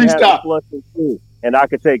 Michigan has a Flushing too, and I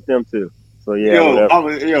could take them too. So yeah, I'm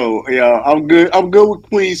good. I'm good with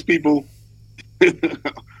Queens people.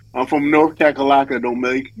 I'm from North Kakalaka. Don't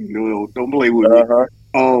play with me.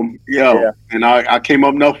 And I came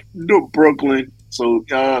up north to Brooklyn. So,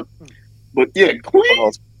 but yeah,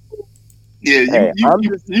 Queens. Yeah,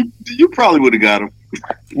 you probably would have got him.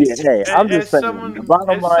 Yeah, hey, I'm just saying. The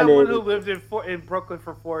bottom line is, who lived in Brooklyn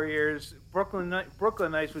for 4 years,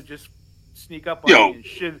 Brooklynites would just sneak up on you and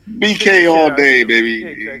shit. BK all day, baby.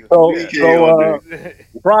 Yeah, exactly. BK all day.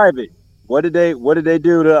 Private. What did they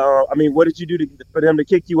do to? What did you do for them to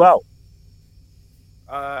kick you out?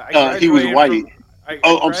 He was white.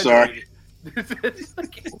 I'm sorry.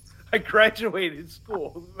 I graduated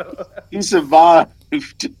school. He survived.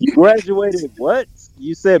 You graduated what?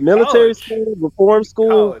 You said military school, reform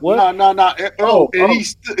school? College. What? No. And he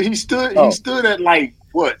stood at like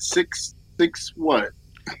what 6'3".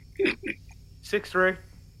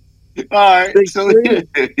 All right, so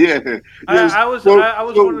yeah. I was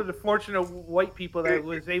one of the fortunate white people that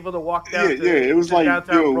was able to walk down to it was like,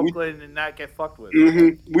 downtown Brooklyn and not get fucked with.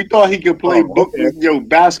 Mm-hmm. We thought he could play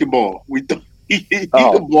basketball. We thought he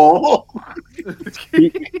could ball.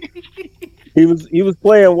 He was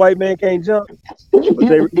playing White Man Can't Jump.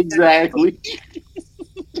 Exactly.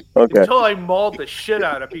 Okay. Until I mauled the shit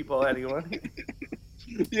out of people anyway.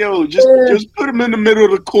 Yo, just put him in the middle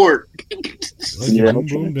of the court.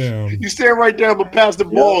 Boom down. You stand right there, but pass the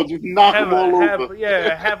ball, just knock them all over.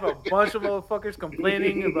 Have a bunch of motherfuckers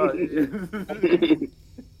complaining about it.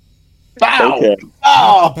 Foul! Okay.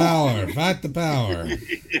 Fight the power.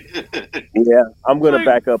 Yeah, I'm gonna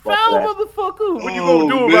back up on foul, that. motherfucker. What you gonna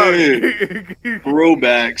do about it?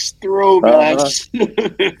 Throwbacks.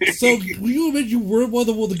 So, will you admit you were one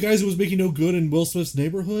of the guys who was making no good in Will Smith's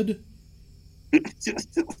neighborhood?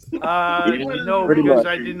 No, Pretty because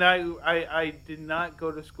much. I did not go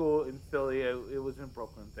to school in Philly. It was in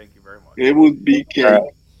Brooklyn. Thank you very much. It was BK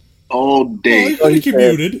all day. Oh, he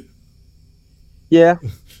commuted. Yeah.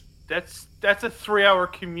 That's a 3-hour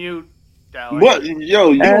commute, Dallas. But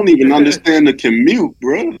you don't even understand the commute,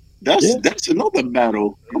 bro. That's another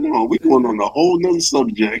battle. Come on, we going on a whole nother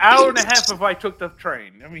subject. Hour and a half if I took the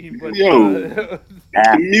train. I mean, but,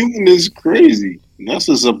 commuting is crazy. That's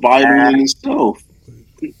a survival in itself.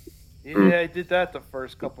 Yeah, I did that the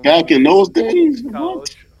first couple. Back in those days,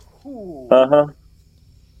 college. From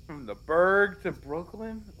the Berg to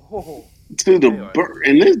Brooklyn. To the Berg,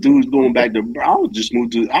 and this dude's going back to. I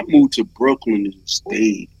moved to Brooklyn and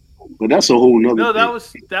stayed. But that's a whole nother No,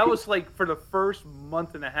 thing. that was like for the first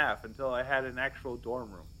month and a half until I had an actual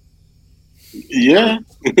dorm room. Yeah,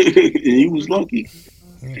 he was lucky.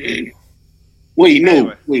 Wait,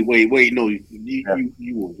 no, no,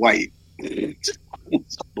 you were white.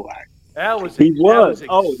 Black. He was. He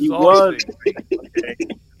was.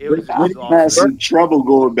 It was had some trouble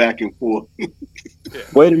going back and forth.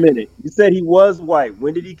 Wait a minute. You said he was white.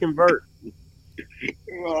 When did he convert?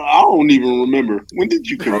 I don't even remember. When did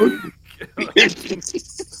you convert?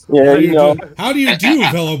 Yeah, you know. How do you do,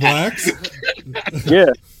 fellow blacks?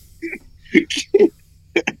 Yeah.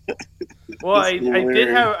 Well, I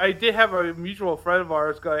did have a mutual friend of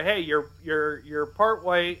ours go, hey, you're part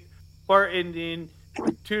white, part Indian,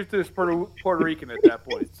 2/3 Puerto Rican at that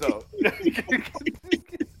point. So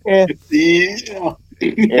that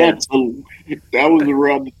was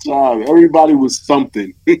around the time. Everybody was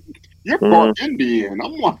something. You're part Indian.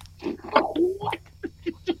 I'm like, what?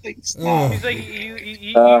 He's like,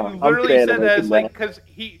 he literally said that. It's like, because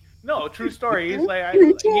no, true story. He's like,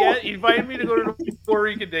 he invited me to go to the Puerto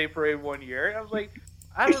Rican Day Parade one year. And I was like,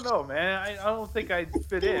 I don't know, man. I don't think I'd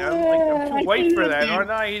fit in. I'm too white for that, aren't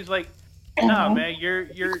I? He's like, nah, man. You're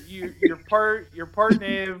part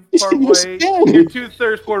native, part white. You're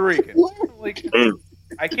 2/3 Puerto Rican. Like,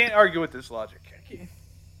 I can't argue with this logic.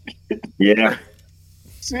 Yeah.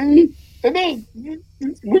 See, and then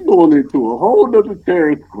we're going into a whole other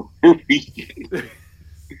territory.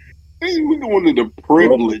 We're going into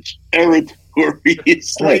privileged territory.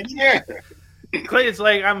 It's like, yeah. Clay, it's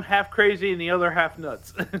like I'm half crazy and the other half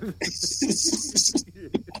nuts.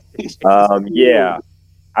 Yeah.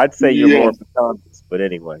 I'd say you're more Thomas, but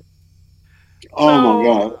anyway. Oh my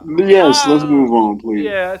God. Yes, let's move on, please.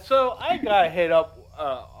 Yeah, so I got hit up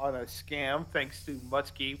on a scam thanks to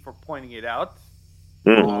Mutsky for pointing it out.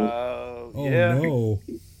 No.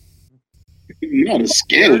 Not a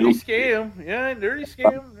scam. Nerdy scam. Yeah, nerdy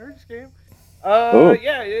scam.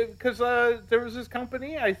 Yeah, because there was this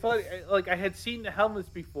company. I thought, like, I had seen the helmets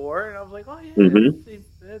before, and I was like, oh yeah.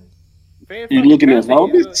 You looking at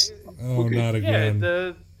helmets? Not again.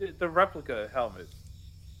 Yeah, the replica helmets.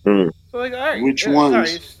 So like, all right, which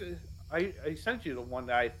ones? I sent you the one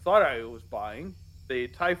that I thought I was buying, the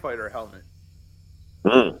TIE Fighter helmet.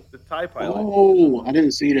 The TIE Pilot. Oh, I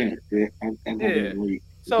didn't see that. Yeah.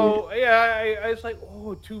 So I was like,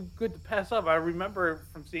 oh, too good to pass up. I remember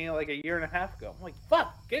from seeing it like a year and a half ago. I'm like,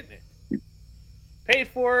 fuck, getting it. Paid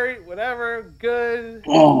for it, whatever, good.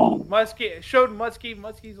 Oh. Muskie showed Muskie.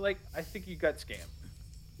 Muskie's like, I think you got scammed.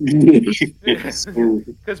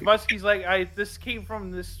 Because Muskie's like, this came from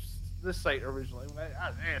this site originally.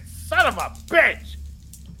 Son of a bitch.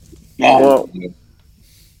 Oh.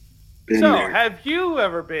 So, have you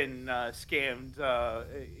ever been scammed?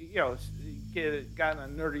 Gotten a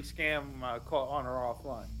nerdy scam call on or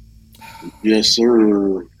offline? Yes,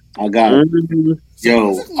 sir. I got it.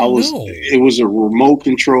 It was a remote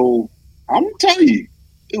control. I'm gonna tell you,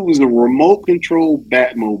 it was a remote control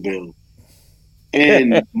Batmobile.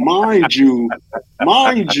 And mind you,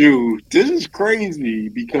 this is crazy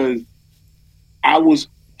because I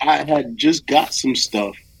had just got some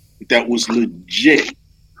stuff that was legit.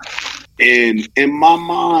 And in my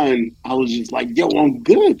mind, I was just like, yo, I'm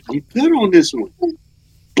good. I'm good on this one.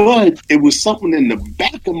 But it was something in the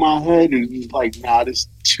back of my head and it was like, nah, this is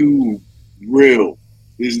too real.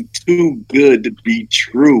 This is too good to be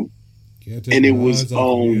true. And it was I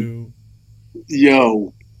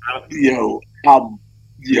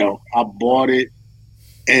bought it,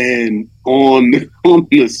 and on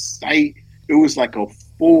the site it was like a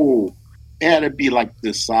full. It had to be like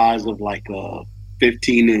the size of like a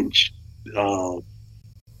 15-inch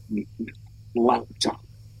laptop,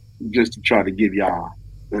 just to try to give y'all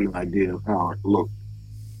an idea of how it looked.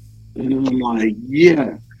 And I'm like,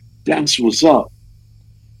 yeah, that's what's up.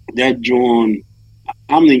 That John,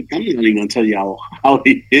 I'm not even gonna tell y'all how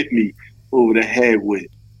he hit me over the head with,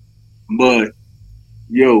 but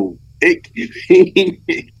yo, it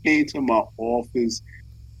came to my office,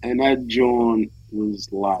 and that John was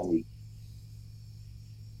like,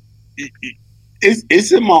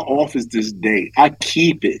 it's in my office this day. I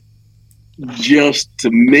keep it just to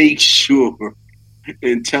make sure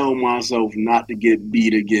and tell myself not to get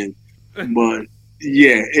beat again. But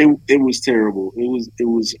yeah, it was terrible. It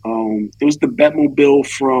was the Batmobile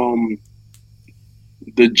from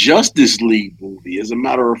the Justice League movie, as a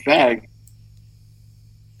matter of fact.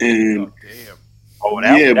 And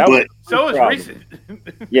that was recent.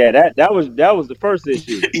 Yeah, that was the first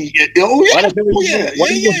issue. Yeah. Why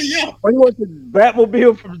you want the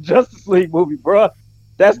Batmobile from the Justice League movie, bro?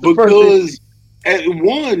 That's the first issue. At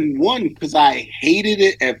one, because I hated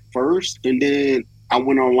it at first, and then I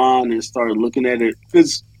went online and started looking at it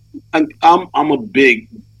because I'm a big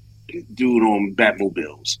dude on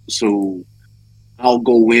Batmobiles, so I'll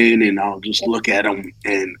go in and I'll just look at them,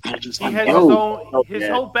 and I'll just his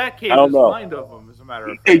whole Batcave is lined of them, as a matter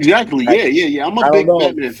of fact. Exactly, yeah. I'm a big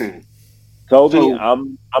Batman fan. Toby,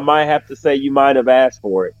 I might have to say you might have asked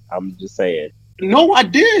for it. I'm just saying. No, I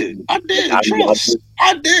did. Trust.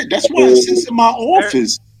 I did. That's why it sits in my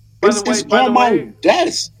office. It's on my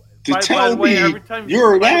desk to tell me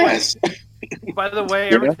you're an ass. By the way,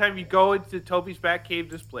 every time you go into Toby's Batcave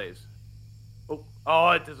displays. Oh,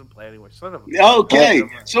 it doesn't play anyway. Son of a. Okay,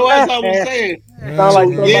 so as I was saying,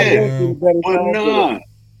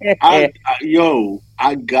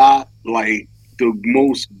 I got like the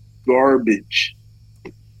most garbage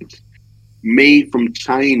made from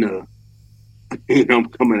China. I'm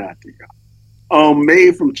coming after y'all.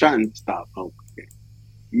 Made from China. Stop. Okay.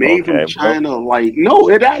 Made from China. Like, no,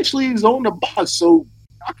 it actually is on the box, so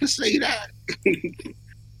I can say that. Did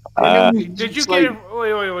you get it?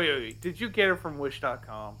 Wait. Did you get it from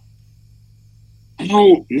Wish.com? I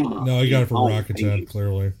don't know. No, I got it from Rocket's Ad,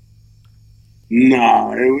 clearly.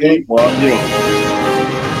 No, it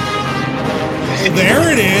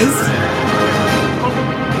there it is.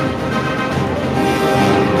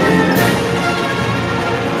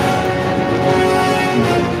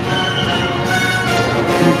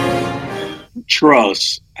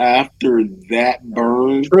 Trust. After that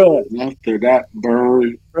burn,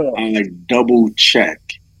 I double check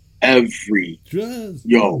every triple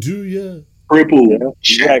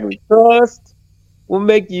check. Trust will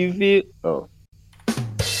make you feel.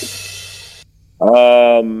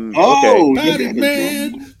 Body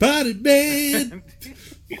man.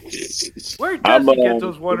 Where does he get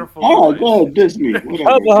those wonderful? Oh, go ahead, diss me.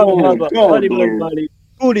 Buddy.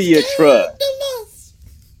 Who do you trust?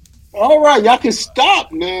 All right, y'all can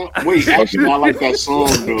stop now. Wait, actually, I like that song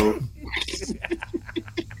though.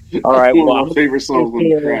 All right, one of my favorite songs on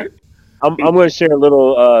the track. I'm going to share a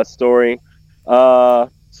little story. Saw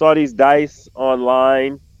these dice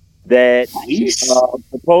online that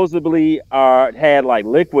supposedly had like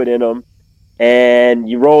liquid in them, and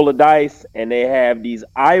you roll a dice, and they have these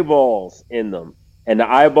eyeballs in them, and the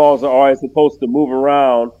eyeballs are always supposed to move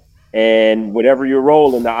around, and whatever you're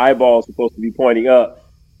rolling, the eyeball is supposed to be pointing up.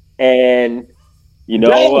 And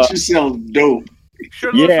that just sounds dope.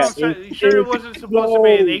 Sure it wasn't supposed to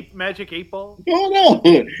be an magic 8 ball? No.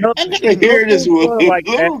 I gotta hear this one. Like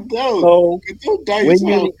because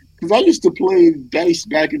I used to play dice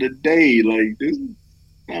back in the day. Like this.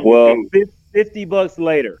 Well, $50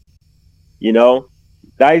 later,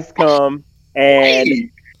 dice come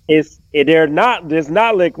and there's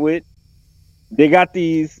not liquid. They got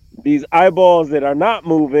these eyeballs that are not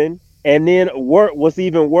moving. And then what's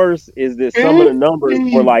even worse is that some of the numbers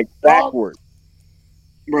were like backwards.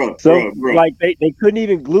 Bro. Like they couldn't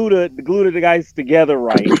even glue the guys together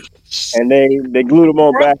right, and they glued them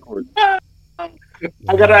on backwards. I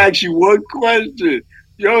gotta ask you one question,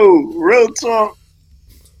 yo, real talk,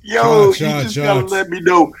 you just gotta let me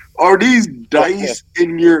know: are these dice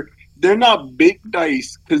in your? They're not big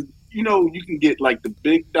dice because you can get like the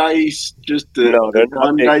big dice, just the they're not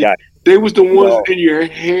one big dice. dice. They was the ones in your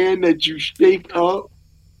hand that you shake up.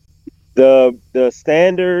 The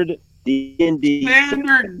standard D&D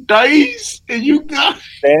standard dice, and you got.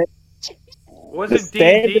 Was it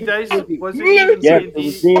D&D dice? Was it even yes, D&D? it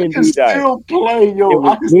was D&D I can dice. still play, yo.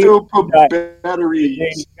 I can still put batteries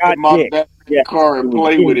in my battery car and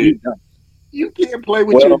play with it. You can't play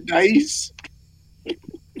with your dice.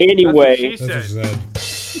 Anyway, That's what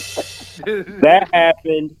she said. that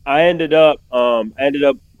happened. I ended up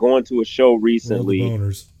going to a show recently,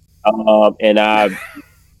 and I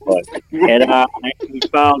actually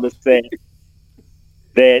found a set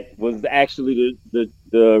that was actually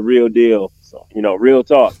the real deal. So, real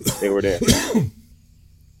talk. They were there.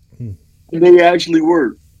 They actually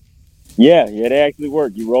work. Yeah, they actually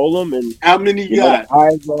work. You roll them, and how many you got?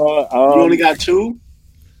 You only got 2?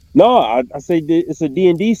 No, I say it's a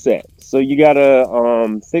D&D set. So you got a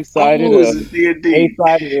 6-sided, a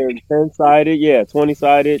 8-sided, and 10-sided. Yeah,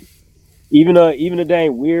 20-sided. Even a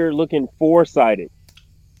dang weird looking 4-sided.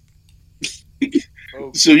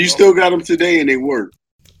 So you still got them today, and they work.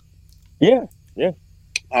 Yeah.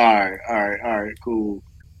 All right, cool.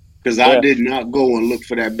 Because I did not go and look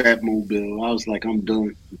for that Batmobile. I was like, I'm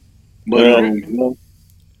done. But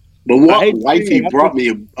wifey brought me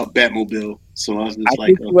a Batmobile, so I was just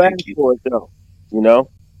like, you asked for it though, you know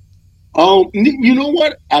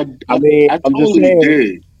what? I mean, I'm totally just saying,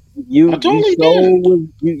 did. You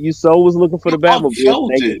so was looking for the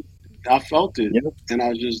Batmobile. I felt it, and I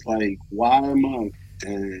was just like, why am I?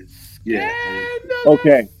 And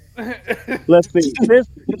okay. Let's see. Since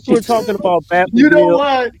we're talking about Batmobile, you know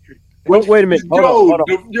what? Wait a minute. Hold on.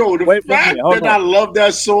 The fact that I love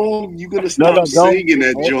that song, you're gonna stop singing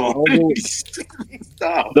that joint.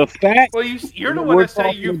 Stop. The fact. Well, you're the one that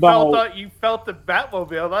said you felt the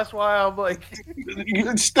Batmobile. That's why I'm like,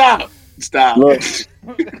 stop. Look.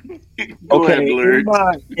 Go okay. ahead,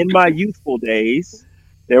 in my youthful days,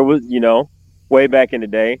 there was, way back in the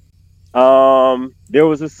day, there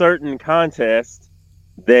was a certain contest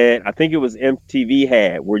that I think it was MTV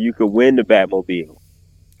had where you could win the Batmobile.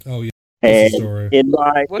 Oh yeah. And in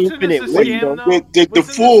my infinite wisdom, the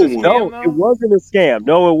full one. No, it wasn't a scam.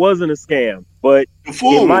 But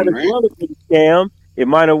it might as well have been a scam. It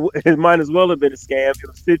might as well have been a scam. It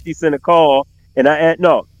was 50 cents a call, and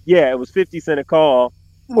it was 50 cents a call.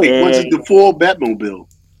 Wait, was it the full Batmobile?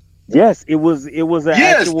 Yes, it was. It was an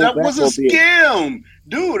actual that was a scam,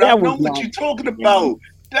 dude. I know what you're talking about.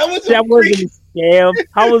 That wasn't a scam.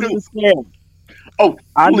 How was it a scam? Oh,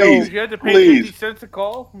 I know. You had to pay 50 cents a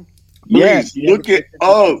call. Please look it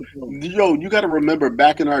up. Yo, you got to remember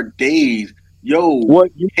back in our days,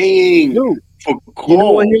 paying for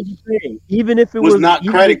calls. Here's the thing. Even if it was not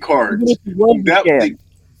credit cards.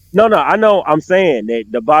 No, I know. I'm saying that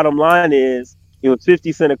the bottom line is it was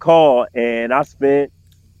 50 cents a call, and I spent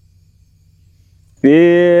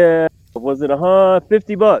 $50?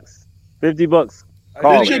 $50.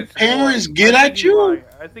 Did your parents get at you?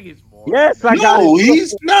 I think it's more. Yes, I got it. No,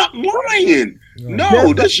 he's not lying.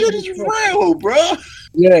 No, that shit is real, bro.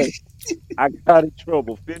 Yes, I got in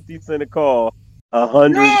trouble. 50 cents a call,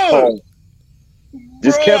 100 calls.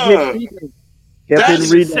 Just kept hitting. That's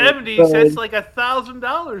the 70s. That's like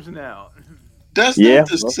 $1,000 now. That's not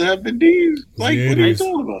the 70s. Like, what are you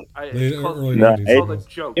talking about? It's called a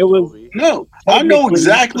joke. It was I know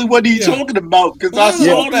exactly what he's talking about because I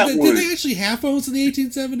saw that one. Did they actually have phones in the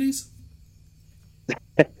 1870s?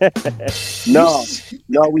 No,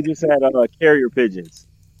 we just had carrier pigeons,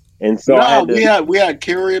 and so we had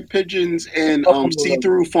carrier pigeons and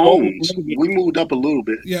see-through phones. We moved up a little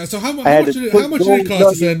bit. Yeah. So how much did it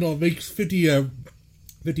cost to send make 50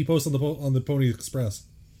 posts on the Pony Express?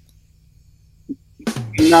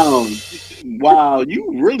 No, wow, you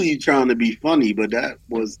really trying to be funny, but that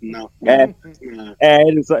was not.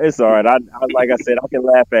 It's all right. I like I said, I can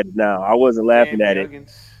laugh at it now. I wasn't laughing at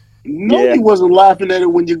it. No, you wasn't laughing at it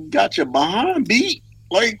when you got your behind beat.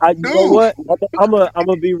 Like, you know what? I'm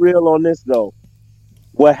gonna be real on this though.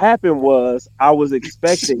 What happened was I was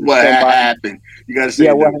expecting. What happened? You gotta say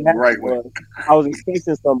it the right way. I was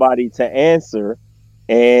expecting somebody to answer,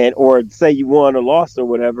 or say you won or lost or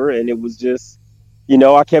whatever, and it was just.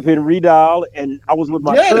 I kept hitting redial, and I was with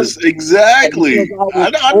my cousin. Yes, exactly.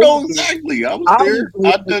 I know exactly. I was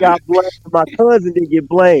there. My cousin didn't get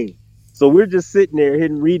blamed. So we're just sitting there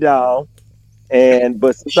hitting redial,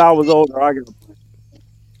 but since I was older,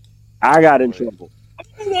 I got in trouble.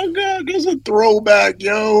 Oh my God, that's a throwback,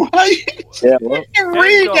 yo. Yeah, well,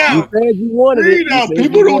 redial. You said you wanted it.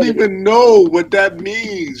 People don't even know what that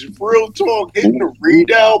means. Real talk, hitting the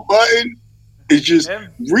redial button. It's just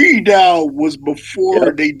Redoubt was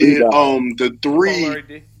before they did the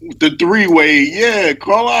three-way. Yeah,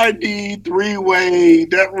 call ID 3-way.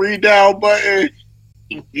 That Redoubt button.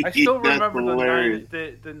 I still remember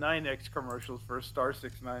the 9X commercials for Star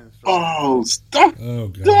 69. Oh, stop! Oh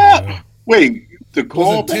god! Stop. Wait, the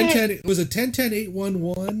call was it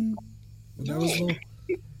 10-10-811? That was the...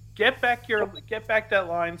 Get back that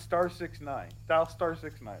line, Star 69. Dial Star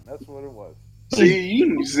 69. That's what it was. See,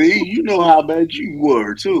 you know how bad you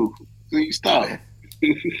were too. See, stop.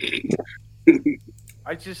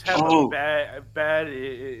 I just have a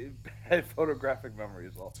bad photographic memory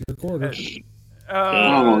as well. Recorder.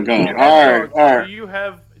 Oh my god! All right.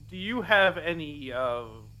 Do you have any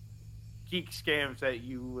geek scams that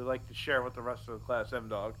you would like to share with the rest of the class,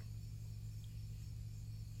 M-Dog?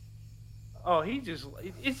 Oh, did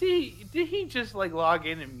he just like log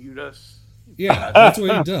in and mute us? Yeah, that's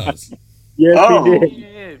what he does. Yes, he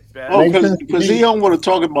did. Yeah, because he don't want to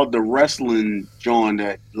talk about the wrestling, John.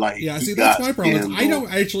 That like see, that's my problem. I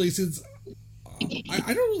don't actually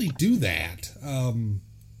I don't really do that.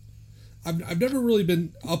 I've never really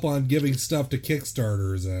been up on giving stuff to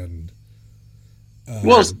Kickstarters and.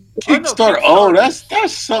 Kickstarter. Oh, that's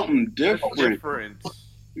something different.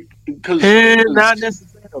 Because not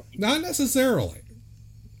necessarily. Not necessarily.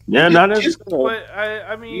 Yeah, not necessarily. But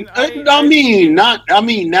I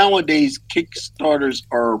mean, nowadays Kickstarters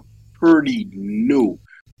are pretty new.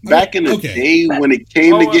 Back in the day when it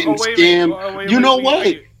came to getting scammed, you know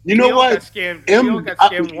what? You know what? Got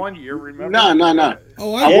scammed 1 year. Remember? No.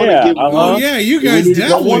 Oh, I want to give. Oh, yeah, you guys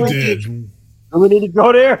definitely did. We need to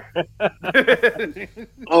go there.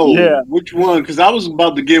 Yeah. Which one? Because I was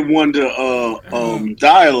about to give one to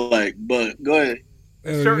dialect, but go ahead.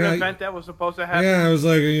 A certain event that was supposed to happen. Yeah, I was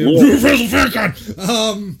like,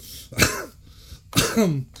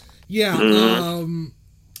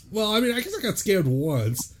 well, I mean, I guess I got scammed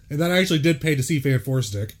once, and then I actually did pay to see Fan 4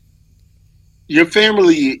 Stick. Your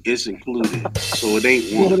family is included, so it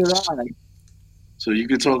ain't once. So you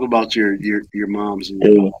can talk about your moms and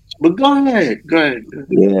your moms. But go ahead.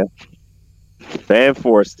 Yeah. Fan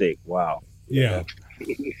 4 Stick. Wow. Yeah.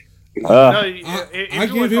 I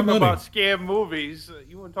gave him money. About scam movies.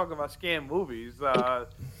 You want to talk about scam movies?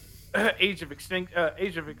 Age of Extinction.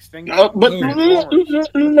 But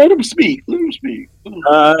let him speak.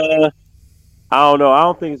 I don't know. I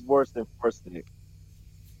don't think it's worse than 4 Stick.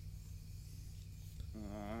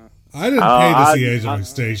 I didn't pay to see Age of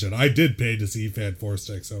Extinction. I did pay to see Fan 4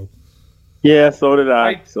 Stick, so. Yeah, so did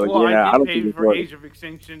I. I did pay for Age of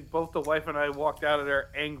Extinction. Both the wife and I walked out of there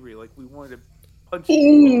angry, like we wanted to punch people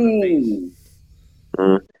in the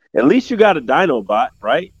face. At least you got a Dinobot,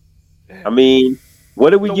 right? I mean,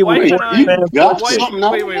 what did we get with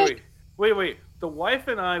Wait. The wife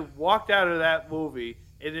and I walked out of that movie,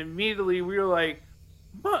 and immediately we were like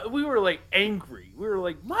angry. We were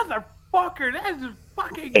like, motherfucker, that is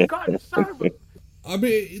fucking god son of a... I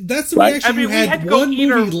mean, that's the reaction you had one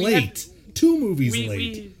movie late. 2 movies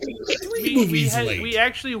late. 3 movies late. We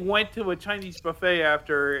actually went to a Chinese buffet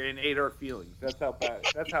after and ate our feelings. That's how bad.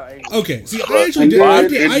 That's how angry. Okay, see, I actually did. I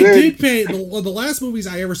did pay. The last movies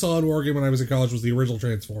I ever saw in Oregon when I was in college was the original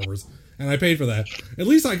Transformers, and I paid for that. At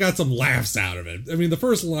least I got some laughs out of it. I mean, the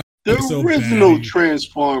first line. The original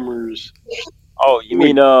Transformers. Oh, you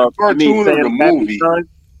mean cartoon or the movie?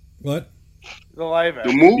 What? The live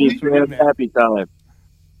action. The movie? Sam's Happy Time.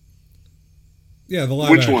 Yeah, the live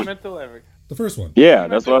Which action. one? The first one. Yeah,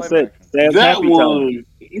 that's what I said. Sam's Happy Time.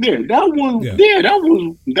 Yeah,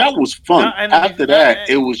 that was fun. After that,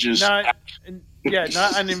 it was just... not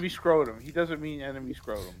enemy scrotum. He doesn't mean enemy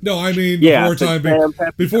scrotum. No, I mean,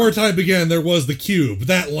 before time began, there was the cube.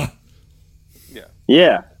 That line.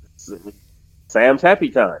 Yeah. Sam's Happy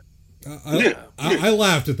Time. I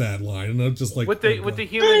laughed at that line, and I'm just like, with the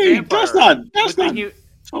human vampire. That's not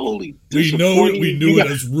totally. We knew it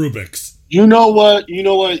as Rubik's. You know what?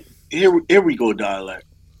 Here we go, dialect.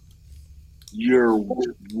 Your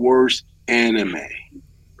worst anime.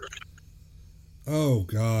 Oh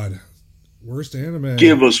God, worst anime.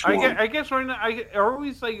 Give us one. I guess right now,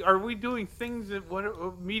 are we doing things that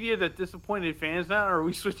media that disappointed fans now? Or are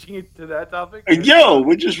we switching it to that topic? Yo,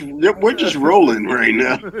 we're just rolling right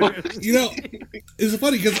now. You know, it's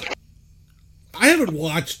funny because I haven't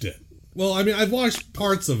watched it. Well, I mean, I've watched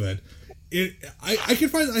parts of it. I can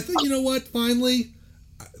finally. I think, you know what? Finally,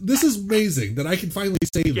 this is amazing that I can finally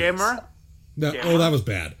say this. Gamera? No, oh, that was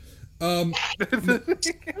bad. I mean,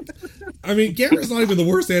 Gamera's not even the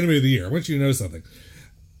worst anime of the year. I want you to know something.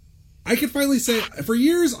 I can finally say, for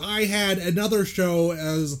years, I had another show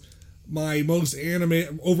as my most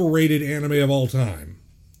overrated anime of all time.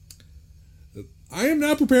 I am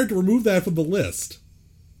not prepared to remove that from the list.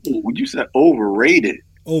 Would you say overrated?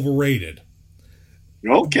 Overrated.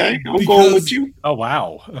 Okay, I'm going with you. Oh,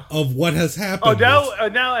 wow. Of what has happened.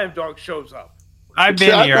 Now M-Dog shows up. I've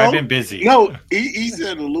been here. I've been busy. No, he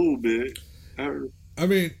said a little bit. I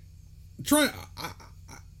mean, Trigon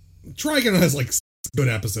has like good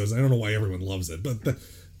episodes. I don't know why everyone loves it, but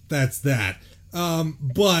that's that.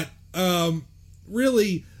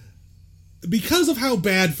 Really, because of how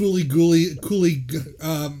bad Fooly Cooley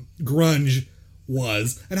Grunge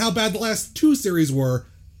was, and how bad the last two series were,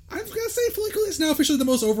 I'm gonna say Fooly Cooley is now officially the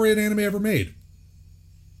most overrated anime ever made.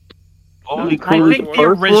 I think the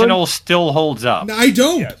original still holds up. No, I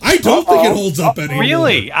don't. Yes. I don't think it holds up anymore.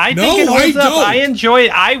 Really? I think it holds up. I enjoy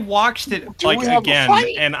it. I watched it again,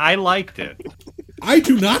 and I liked it. I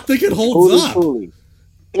do not think it holds up.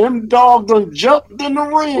 M-Dog done jumped in the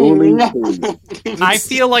ring. I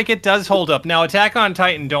feel like it does hold up. Now, Attack on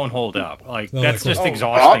Titan don't hold up. That's just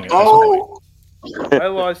exhausting at this point. I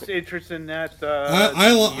lost interest in that.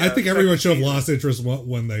 I think everyone should have lost interest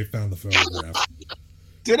when they found the photograph.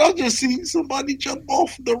 Did I just see somebody jump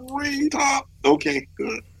off the ring top? Okay,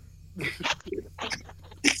 good.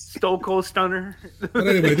 Stone Cold Stunner. But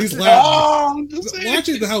anyway, these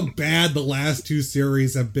watching how bad the last three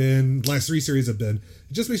series have been,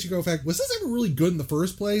 it just makes you go, fact, was this ever really good in the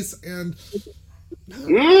first place? And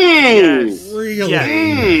yes. Really?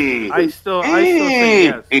 Yes. I still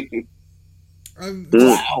think yes.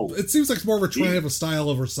 Wow. It seems like it's more of a triumph of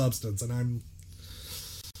style over substance, and I'm...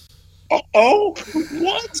 What?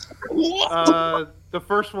 The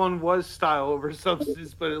first one was style over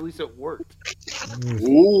substance, but at least it worked.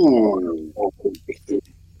 Ooh,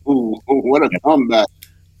 what a comeback.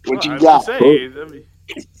 What you got?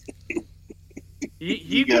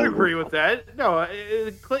 You can agree with that. No,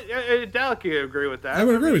 Dalek can agree with that. I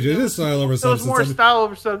would agree with you. It is style over substance. It was more style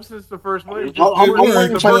over substance the first one. In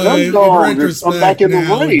retrospect,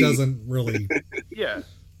 now it doesn't really... Yeah.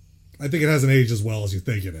 I think it hasn't aged as well as you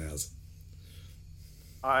think it has.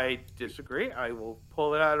 I disagree. I will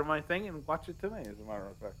pull it out of my thing and watch it tonight, as a matter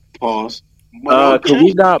of fact. Pause.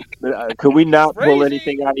 Could we not pull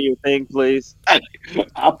anything out of your thing, please? I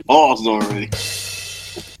paused already.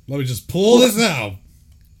 Let me just pull this out.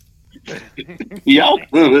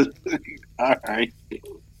 Yep. All right.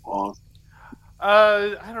 Pause.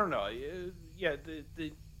 I don't know. Yeah,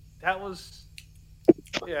 that was...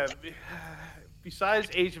 Yeah, besides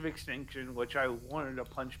Age of Extinction, which I wanted to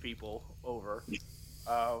punch people over...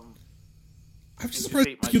 I'm just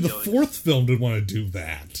surprised the fourth film didn't want to do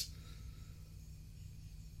that.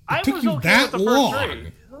 I was okay that with the long. First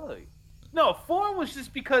three. Really? No, 4 was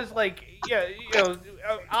just because,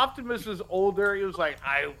 Optimus was older. He was like,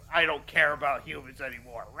 I don't care about humans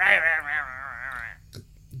anymore.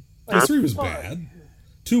 3 was bad.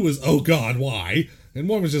 2 was, oh God, why? And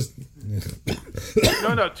 1 was just...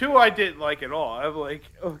 No, 2 I didn't like at all. I'm like,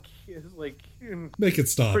 okay, it's like... Make it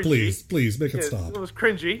stop, cringy. please, make it stop. It was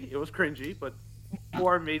cringy, but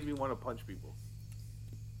 4 made me want to punch people.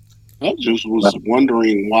 I just was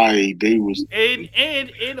wondering why they was... And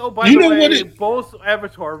by the way, both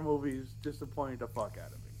Avatar movies disappointed the fuck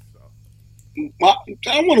out of me. So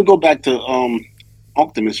I want to go back to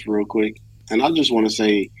Optimus real quick, and I just want to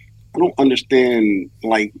say, I don't understand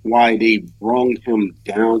why they brung him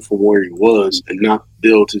down from where he was and not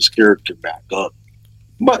build his character back up.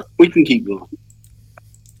 But we can keep going.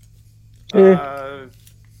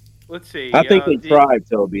 Let's see. I think they tried,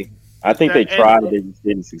 Toby. I think they tried. They just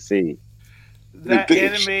didn't succeed. That's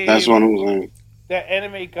what I'm saying. That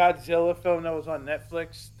anime Godzilla film that was on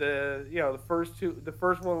Netflix. The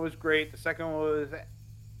first one was great. The second one was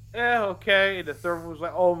okay. And the third one was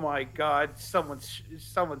like, oh my God, someone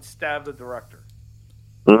stabbed the director.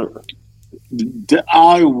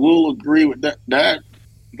 I will agree with that. The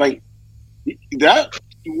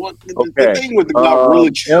thing with the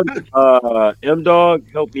really M-Dog,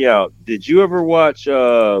 help me out. Did you ever watch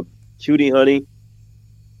Cutie Honey?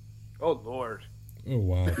 Oh Lord. Oh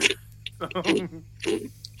wow.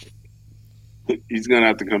 He's gonna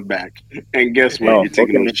have to come back. And guess what? You're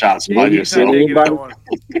taking the shots by yourself. Did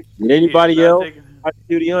anybody else watch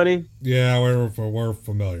Cutie Honey? Yeah, we're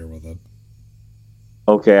familiar with it.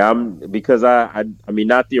 Okay, because I mean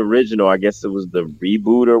not the original. I guess it was the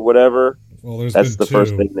reboot or whatever. Well, that's the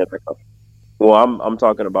first thing that. Well, I'm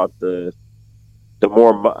talking about the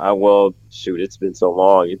more. Well, shoot, it's been so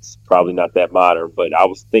long. It's probably not that modern, but I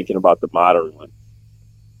was thinking about the modern one.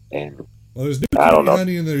 And there's New Cutie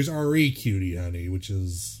Honey and there's RE Cutie Honey, which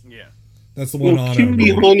is that's the one on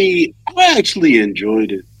Cutie Honey. I actually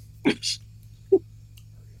enjoyed it.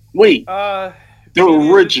 Wait, the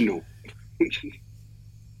original.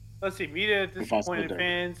 Let's see, media disappointed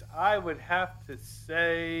fans. I would have to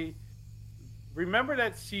say, remember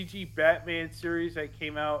that CG Batman series that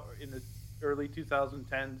came out in the early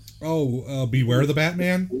 2010s? Oh, Beware the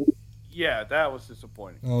Batman? Yeah, that was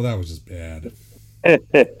disappointing. Oh, that was just bad.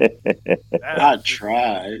 I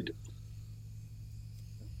tried.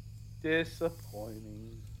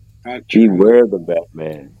 Disappointing. Beware the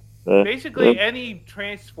Batman. Basically, any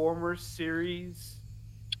Transformers series.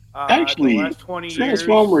 Actually, the last 20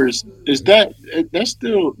 Transformers years, that's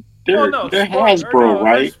still they're Hasbro,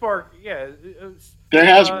 right? Spark, yeah. They're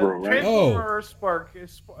Hasbro, right? Transformer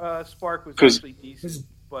Spark was actually decent,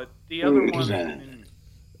 but the other one.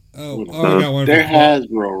 I got one. They're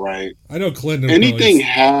Hasbro, right? I know Clinton. Anything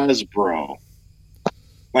Hasbro,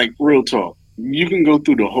 like real talk, you can go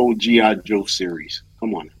through the whole G.I. Joe series.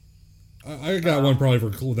 Come on. I got one probably for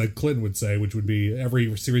that Clinton would say, which would be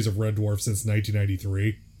every series of Red Dwarf since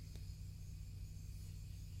 1993.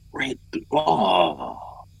 Sorry,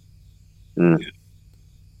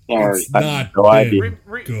 it's not good.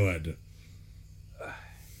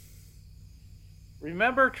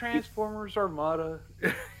 Remember Transformers Armada?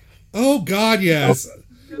 Oh God, yes.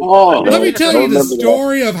 Let me tell you the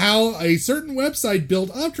story of how a certain website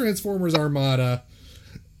built up Transformers Armada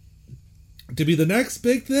to be the next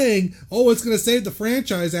big thing. Oh, it's going to save the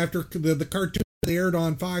franchise after the cartoon aired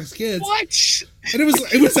on Fox Kids. What? And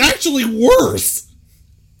it was actually worse.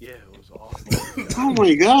 Yeah, it was awful. Oh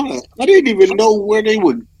my God, I didn't even know where they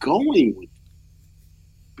were going with.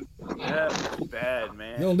 That was bad,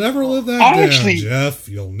 man. You'll never live that down, Jeff.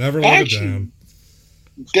 You'll never live it down.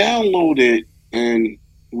 Download it, and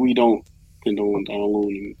we don't condone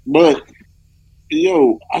downloading. But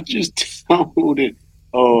yo, I just downloaded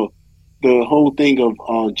the whole thing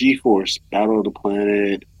of G-Force, Battle of the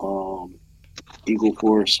Planet, Eagle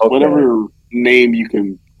Force, whatever name you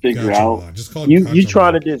can figure out. Just call it you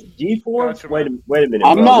trying to diss G-Force? Wait a minute.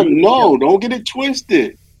 I'm not. No, don't get it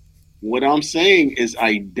twisted. What I'm saying is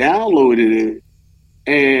I downloaded it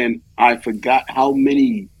and I forgot how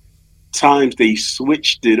many times they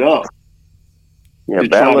switched it up. Yeah,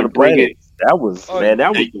 Battle of the Planet. That was that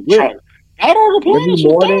was weird. Battle of the Planet was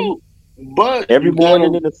dope. But every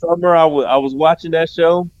morning in the summer, I was watching that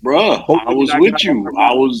show, bruh. I was with you.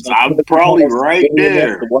 I'm probably right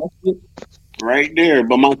there, right there.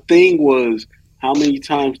 But my thing was how many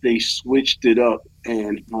times they switched it up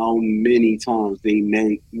and how many times they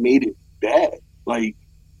made it bad. Like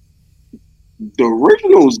the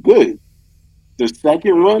original was good, the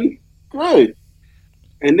second run good,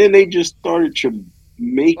 and then they just started to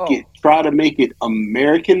try to make it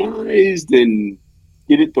Americanized and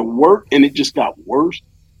get it to work, and it just got worse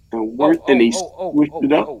and worse, and they switched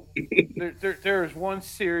it up. There is one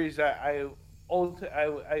series that I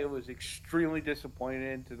was extremely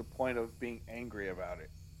disappointed in to the point of being angry about it.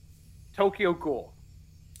 Tokyo Ghoul.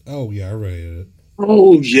 Oh yeah, I read it.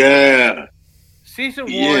 Oh yeah.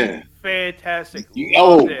 Season 1, fantastic.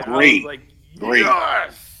 Great. Great.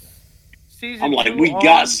 Yes. Season I'm like, 2 we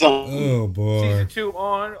got something. Oh boy. Season 2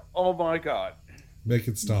 on. Oh my God. Make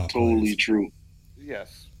it stop. Totally please. True.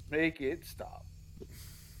 Yes. Make it stop.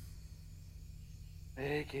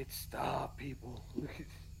 Make it stop, people.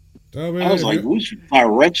 Toby, I was like, which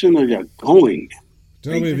direction are you going?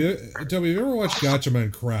 Toby, have you ever watched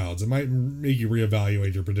Gatchaman Crowds? It might make you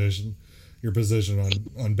reevaluate your position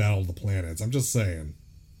on Battle of the Planets. I'm just saying.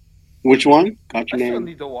 Which one? I still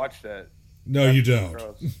need to watch that. No, you don't.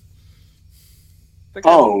 You're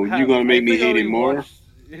going to make me hate it more?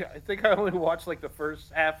 I think I only watched like the first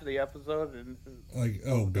half of the episode. And like,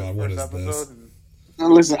 oh God, what is this? Now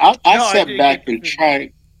listen, I sat back and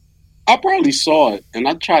tried. I probably saw it, and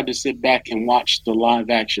I tried to sit back and watch the live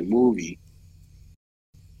action movie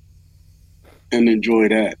and enjoy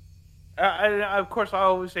that. Of course, I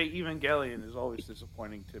always say Evangelion is always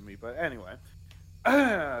disappointing to me, but anyway.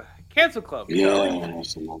 Cancel Club. Yeah.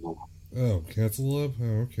 Oh, Cancel Club? Oh,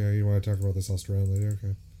 okay. You want to talk about this Australian lady?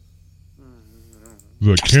 Okay.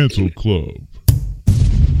 The Cancel Club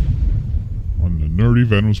on the Nerdy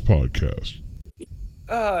Venoms podcast.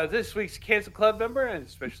 This week's Cancel Club member, and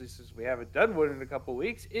especially since we haven't done one in a couple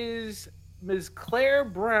weeks, is Ms. Claire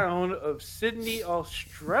Brown of Sydney,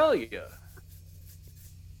 Australia.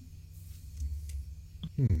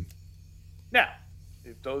 Now,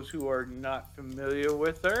 if those who are not familiar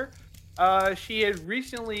with her, she had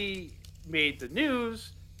recently made the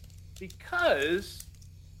news because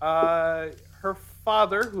her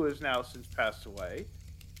father, who has now since passed away,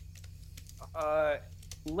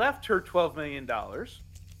 left her $12 million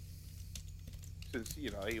since, he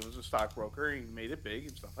was a stockbroker and he made it big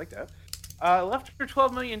and stuff like that. Left her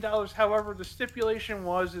 $12 million. However, the stipulation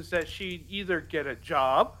is that she'd either get a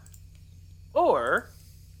job or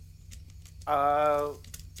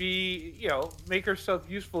make herself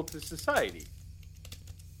useful to society.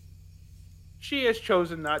 She has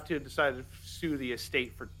chosen not to decide to sue the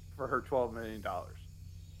estate for her $12 million.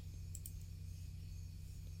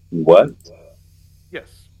 What?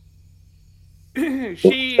 Yes.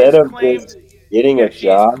 She is claimed getting a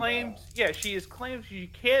job. She is claimed she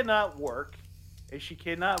cannot work and she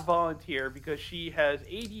cannot volunteer because she has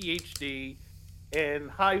ADHD and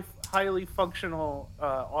highly functional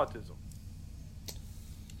autism.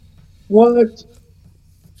 What?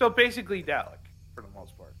 So basically, Dalek for the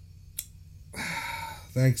most part.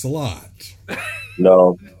 Thanks a lot.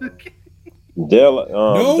 No. No Dalek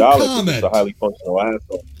comment. is a highly functional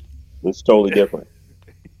asshole. It's totally different.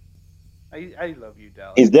 I love you,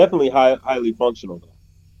 Dalek. He's definitely highly functional, though.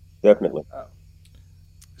 Definitely.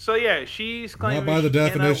 So yeah, she's claiming not by the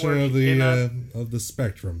definition of the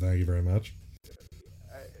spectrum. Thank you very much.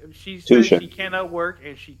 She says she cannot work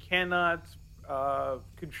and she cannot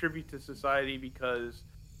contribute to society because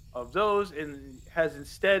of those, and has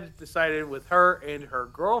instead decided with her and her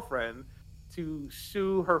girlfriend to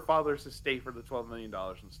sue her father's estate for the $12 million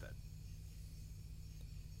instead.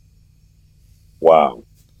 Wow.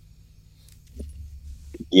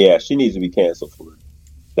 Yeah, she needs to be canceled for it.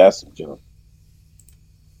 That's some junk.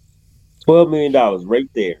 $12 million right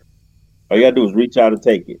there. All you gotta do is reach out and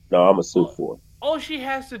take it. No, I'm a sue for it. All she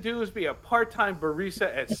has to do is be a part-time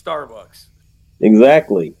barista at Starbucks.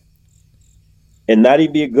 Exactly. And not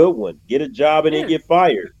even be a good one. Get a job and then get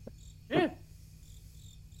fired. Yeah.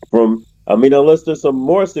 Unless there's some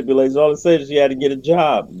more stipulations, all it says is she had to get a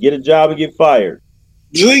job. Get a job and get fired.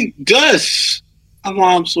 Gus,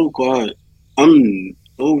 I'm so quiet. I'm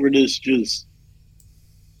over this. Just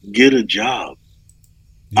get a job.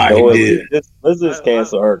 Let's just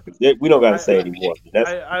cancel her. We don't got to say anymore.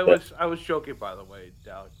 I was joking, by the way,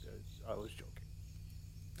 Dalek. I was joking.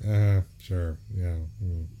 Sure, yeah.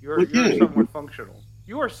 You're somewhat functional.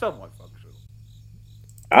 You are somewhat functional.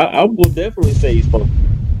 I will definitely say he's functional.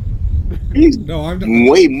 He's I'm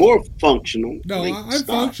way more functional. No, I'm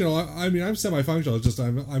functional. I'm semi-functional. It's just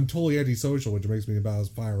I'm totally antisocial, which makes me about as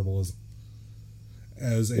fireable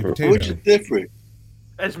as a potato. Which is different.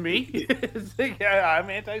 As me? I'm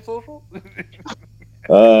antisocial.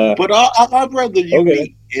 But I'd rather you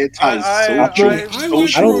be antisocial.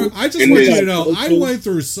 I just want you to know, I went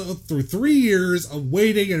through 3 years of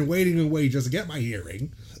waiting and waiting just to get my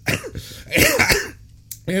hearing.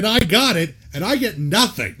 And I got it, and I get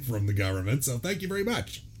nothing from the government, so thank you very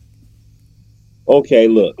much. Okay,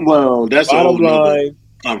 look. Well, that's a whole nother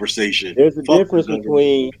conversation. There's a difference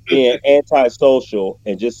between being antisocial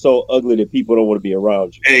and just so ugly that people don't want to be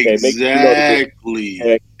around you. Okay?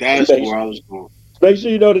 Exactly. That's where I was going. Make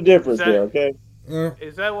sure you know the difference there, okay?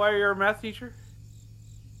 Is that why you're a math teacher?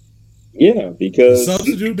 Yeah, because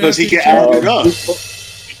he can add it up.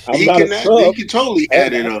 He can totally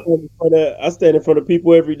add it up. I stand in front of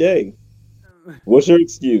people every day. What's your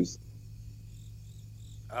excuse?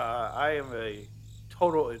 I am a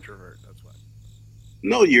total introvert. That's why.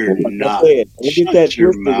 No, you're not. Shut that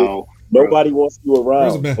your mouth. Nobody wants you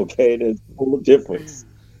around. Okay, there's a whole difference.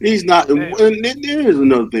 He's not. And there is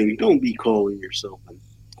another thing. Don't be calling yourself a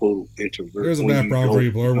total introvert. There's a math problem for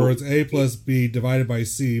you, Blerdwords. A plus B divided by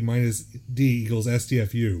C minus D equals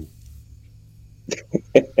STFU.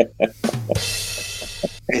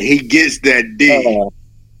 And he gets that D.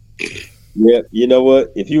 Yeah, you know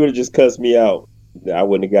what? If you would have just cussed me out, I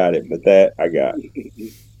wouldn't have got it. But that I got.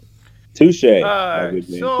 Touche.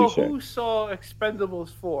 So who saw Expendables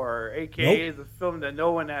 4, aka the film that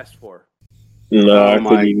no one asked for? No, oh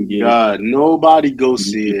my God! Nobody go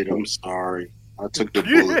see it. I'm sorry. I took the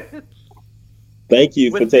bullet. Thank you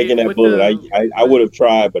for taking that bullet. I would have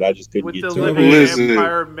tried, but I just couldn't get to it.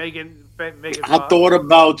 Listen, Megan I thought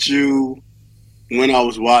about you when I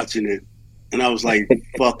was watching it, and I was like,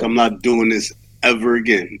 "Fuck! I'm not doing this ever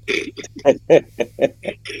again."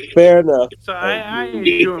 Fair enough. So I ain't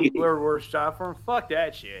doing Blerdwords job for him. Fuck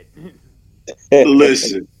that shit.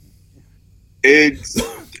 Listen, it's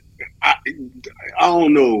I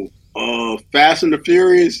don't know. Fast and the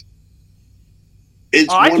Furious. It's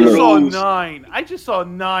I one just of saw those. 9. I just saw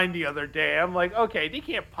 9 the other day. I'm like, okay, they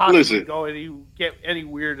can't possibly get any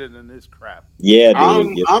weirder than this crap. Yeah,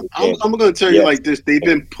 I'm going to tell you like this. They've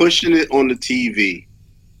been pushing it on the TV.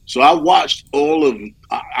 So I watched all of them.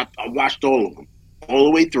 I watched all of them all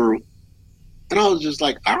the way through. And I was just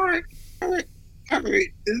like, all right.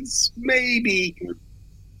 It's maybe,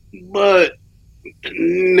 but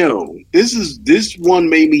no. This one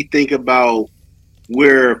made me think about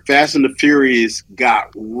where Fast and the Furious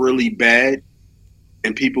got really bad,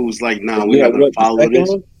 and people was like, "Nah, we're not gonna follow this."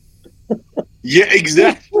 Yeah,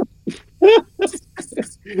 exactly.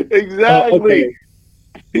 Exactly. Okay.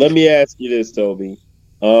 Let me ask you this, Toby.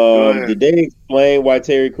 Did they explain why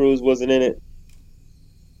Terry Crews wasn't in it?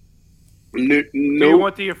 Do you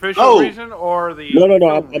want the official reason or the?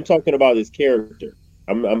 No. I'm talking about his character.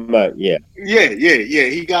 I'm not. Yeah. Yeah.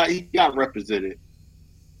 He got represented.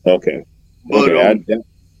 Okay. But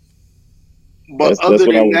that's other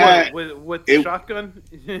than that, with the shotgun,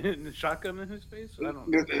 the shotgun in his face, I don't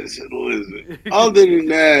know. Other than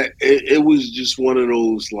that, it was just one of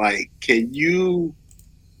those like, can you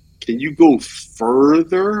go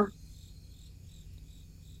further?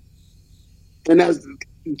 And that's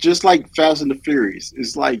just like Fast and the Furious.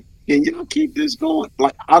 It's like, can y'all keep this going?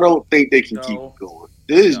 Like, I don't think they can keep it going.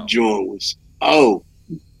 This joint was oh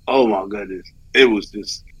my goodness, it was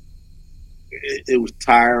just. It was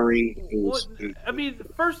tiring. I mean,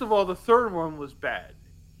 first of all, the third one was bad.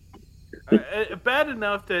 Bad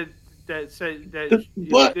enough that the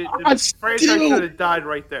franchise should have died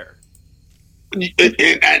right there.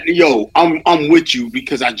 Yo, I'm with you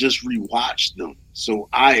because I just rewatched them, so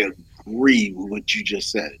I agree with what you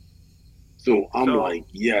just said. So I'm like,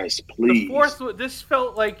 yes, please. The fourth, this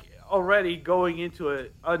felt like already going into an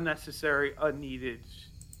unnecessary, unneeded.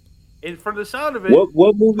 And from the sound of it,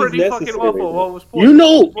 what movie pretty necessary? fucking awful. What was you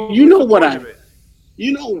know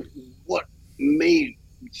what made?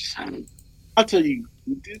 I'll tell you,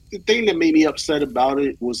 the thing that made me upset about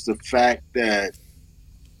it was the fact that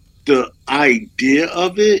the idea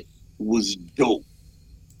of it was dope.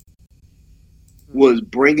 Was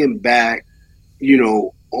bringing back,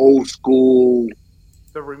 old school,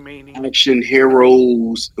 the remaining action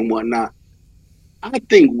heroes and whatnot. I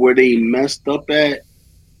think where they messed up at.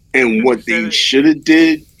 And what they should have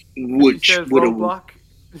did, which would have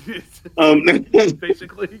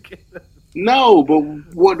basically. No, but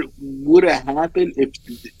what would have happened if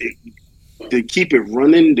to keep it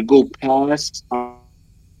running to go past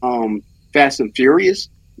Fast and Furious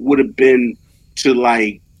would have been to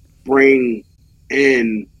like bring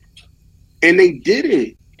in, and they did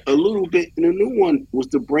it a little bit in the new one was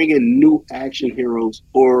to bring in new action heroes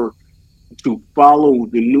or to follow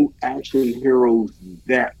the new action heroes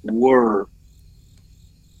that were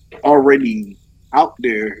already out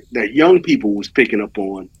there that young people was picking up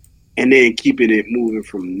on, and then keeping it moving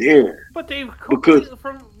from there. But they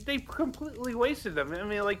completely wasted them. I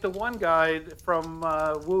mean, like the one guy from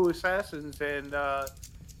Wu Assassins and the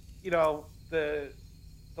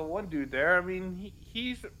one dude there. I mean,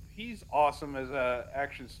 he's awesome as a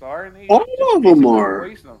action star, and all of them are.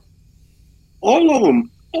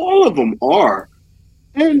 All of them are.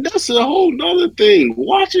 And that's a whole nother thing.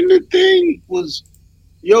 Watching the thing was,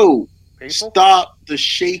 painful? Stop the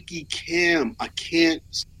shaky cam. I can't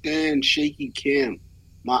stand shaky cam.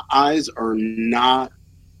 My eyes are not,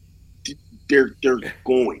 they're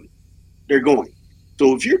going. They're going.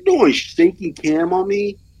 So if you're doing shaky cam on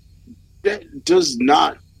me, that does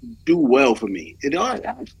not do well for me. It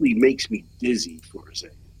actually makes me dizzy for a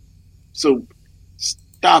second. So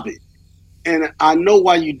stop it. And I know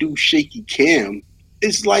why you do shaky cam.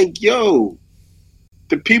 It's like, the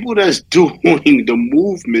people that's doing the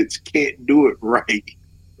movements can't do it right.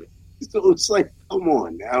 So it's like, come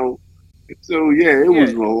on now. So it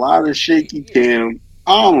was a lot of shaky cam.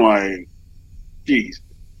 I'm like, geez.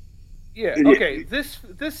 Yeah. Okay. This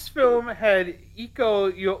film had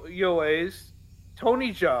Iko Uwais,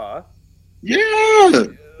 Tony Jaa. Yeah.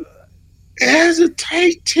 It has a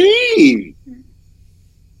tight team.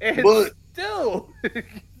 But still,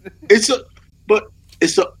 it's an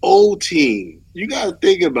old team. You gotta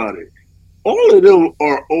think about it. All of them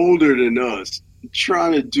are older than us,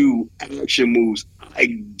 trying to do action moves. I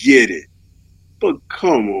get it, but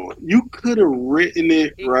come on, you could have written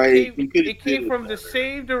it right. It came from the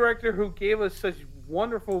same director who gave us such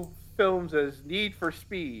wonderful films as Need for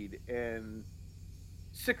Speed and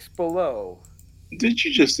Six Below. Did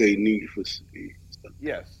you just say Need for Speed?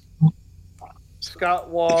 Yes. Scott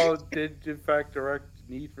Wall did, in fact, direct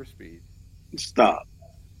Need for Speed. Stop.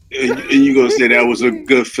 And you're going to say that was a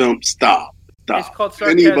good film? Stop. It's called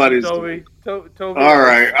sarcasm, Toby. All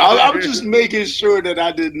right. I'm just making sure that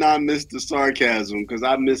I did not miss the sarcasm, because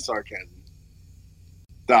I missed sarcasm.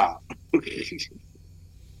 Stop.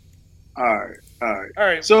 All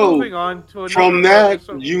right. So, moving on to from that, what?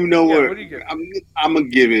 I'm going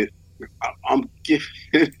to give it, I'm giving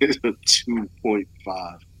it a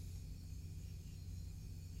 2.5.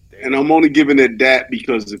 And I'm only giving it that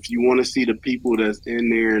because if you want to see the people that's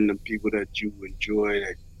in there and the people that you enjoy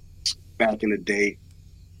back in the day,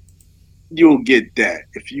 you'll get that.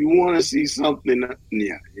 If you want to see something,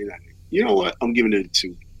 you're not. You know what? I'm giving it a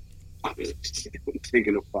 2. I'm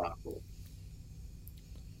taking a 5.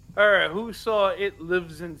 All right, who saw It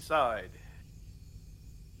Lives Inside?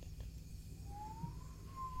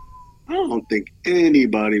 I don't think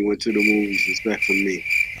anybody went to the movies except for me.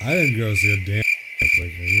 I didn't go see a damn.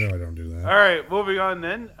 Like, you know I don't do that. All right, moving on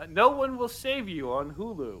then. No One Will Save You on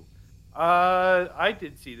Hulu. I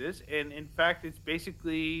did see this, and in fact, it's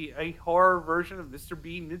basically a horror version of Mr.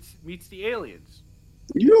 Bean meets the aliens.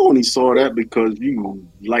 You only saw that because you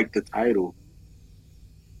like the title.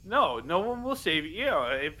 No one will save you. You know,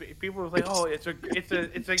 if people were like, "Oh, it's an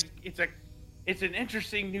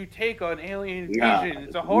interesting new take on alien invasion.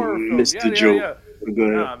 It's a horror film." Mr. Joe.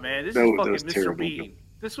 Nah, man, this is fucking Mr. Bean.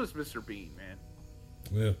 This was Mr. Bean, man.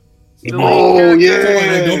 Yeah.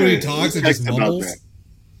 Yeah. Nobody talks. It just mumbles.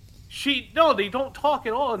 They don't talk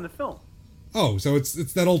at all in the film. Oh, so it's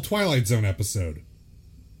that old Twilight Zone episode.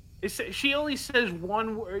 She only says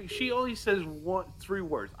one word. She only says 3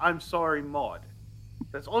 words. I'm sorry, Maud.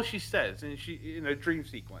 That's all she says, in a dream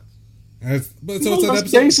sequence. That's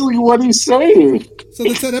basically what he's saying. So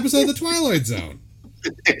that's that episode of the Twilight Zone.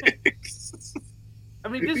 I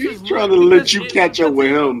mean, he's trying to let you catch up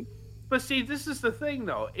with him. But see, this is the thing,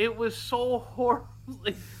 though. It was so horrible.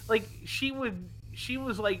 Like she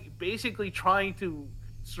was like basically trying to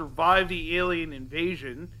survive the alien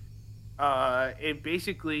invasion, and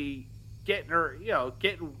basically getting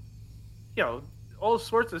all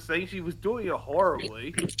sorts of things. She was doing it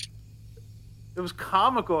horribly. It was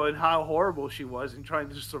comical in how horrible she was in trying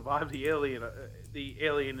to survive the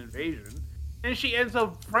alien invasion, and she ends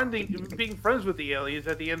up being friends with the aliens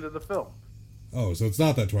at the end of the film. Oh, so it's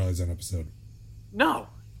not that Twilight Zone episode. No,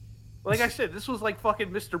 like I said, this was like fucking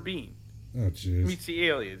Mr. Bean. Oh, jeez. Meets the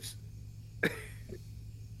aliens.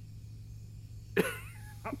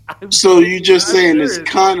 So you're just saying it's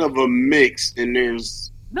kind of a mix, and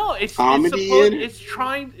there's comedy in it? It's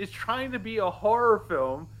trying to be a horror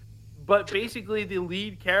film, but basically the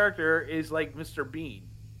lead character is like Mr. Bean.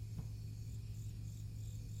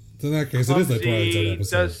 So in that case, it is that Twilight Zone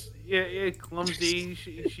episode. Clumsy.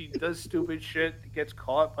 She does stupid shit. Gets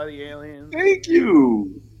caught by the aliens. Thank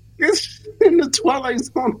you. It's in the Twilight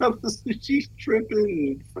Zone episode. She's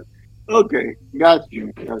tripping. Okay, got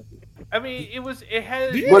you. I mean, it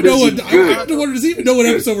had. I have to wonder, does he even know what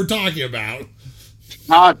episode we're talking about?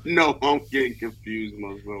 No, I'm getting confused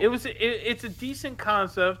myself. It's a decent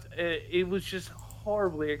concept. It was just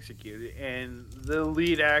horribly executed, and the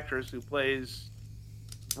lead actress who plays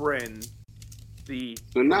Bryn,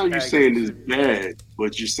 so now you're saying it's bad,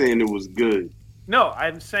 but you're saying it was good. No,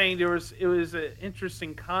 I'm saying it was an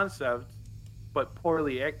interesting concept, but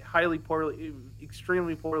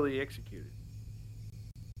extremely poorly executed.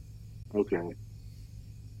 Okay.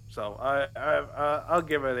 So I'll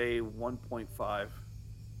give it a 1.5.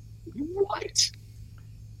 What?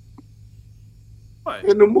 What?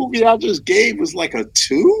 And the movie I just gave was like a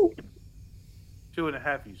 2?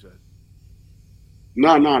 2.5, you said.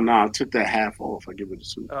 No. I took that half off. I give it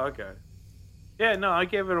a 2. Oh, okay. Yeah, no, I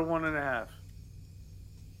gave it a 1.5.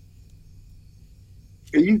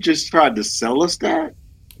 And you just tried to sell us that?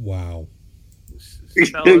 Wow.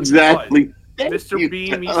 Exactly. Mr.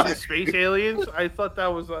 Bean meets the space aliens? I thought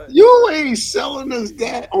that was You ain't selling us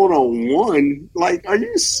that on a 1. Like, are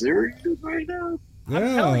you serious right now? Yeah.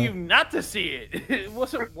 I'm telling you not to see it. It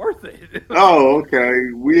wasn't worth it. Oh,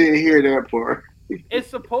 okay. We didn't hear that part. It's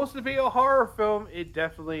supposed to be a horror film. It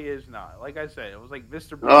definitely is not. Like I said, it was like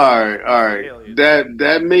Mr. Bean. All right.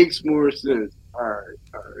 That makes more sense. All right.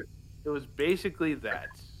 It was basically that.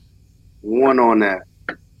 1 on that.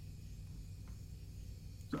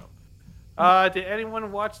 So, did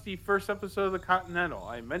anyone watch the first episode of The Continental?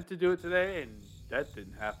 I meant to do it today, and that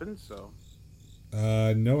didn't happen. So.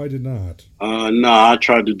 No, I did not. No, I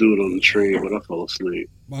tried to do it on the train, but I fell asleep.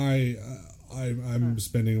 I'm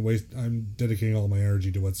dedicating all my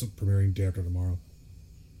energy to what's premiering day after tomorrow.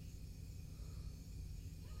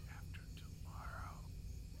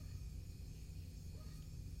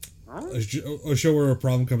 A show where a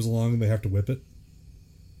problem comes along and they have to whip it.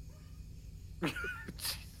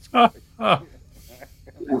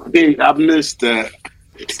 Hey, I missed that.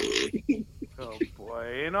 Oh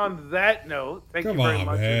boy! And on that note, thank you Come very on,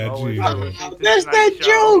 much. man, As always, for listening to That's tonight's that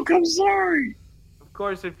show. joke. I'm sorry. Of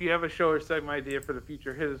course, if you have a show or segment idea for the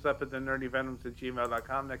future, hit us up at the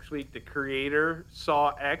nerdykvenoms@gmail.com. Next week, The Creator,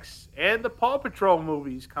 Saw X, and the Paw Patrol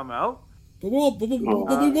movies come out. But we'll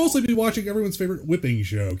mostly be watching everyone's favorite whipping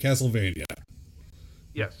show, Castlevania.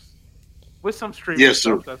 Yes. With some streaming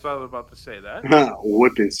stuff. That's what I was about to say that.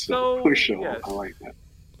 Whipping stuff. For sure. Yes. I like that.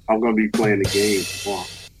 I'm going to be playing the game tomorrow.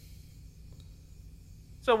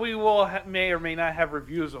 So we will may or may not have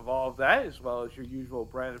reviews of all of that, as well as your usual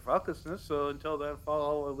brand of ruckusness. So until then,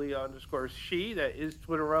 follow Leah_she, that is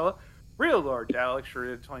Twitterella, Real Lord Dalek,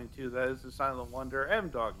 Sharita22, that is the Silent Wonder,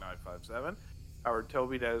 MDog957, Howard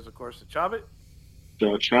Toby, that is, of course, the Chobbit.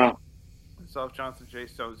 Ciao. Myself, Johnson J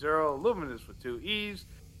Stone Zero, Luminous with 2 E's,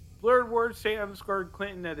 Blerdwords,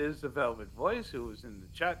 Say_Clinton, that is the Velvet Voice, who was in the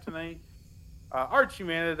chat tonight. Archie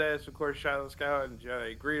Mana, that is, of course, Shadow Scout, and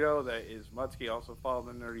Jedi Greedo, that is Mutsky. Also follow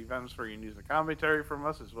the Nerdy Venoms for your news and commentary from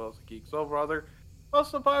us, as well as the Geek Soul Brother.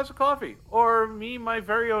 Also buy us a coffee, or me, my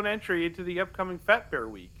very own entry into the upcoming Fat Bear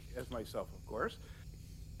Week, as myself, of course.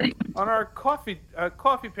 On our coffee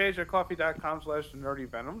page at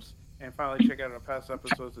coffee.com/nerdyvenoms. And finally, check out our past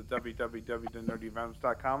episodes at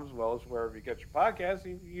www.nerdyvenoms.com, as well as wherever you get your podcasts.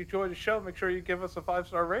 If you enjoy the show, make sure you give us a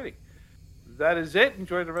 5-star rating. That is it.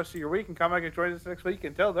 Enjoy the rest of your week, and come back and join us next week.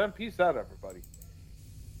 Until then, peace out, everybody.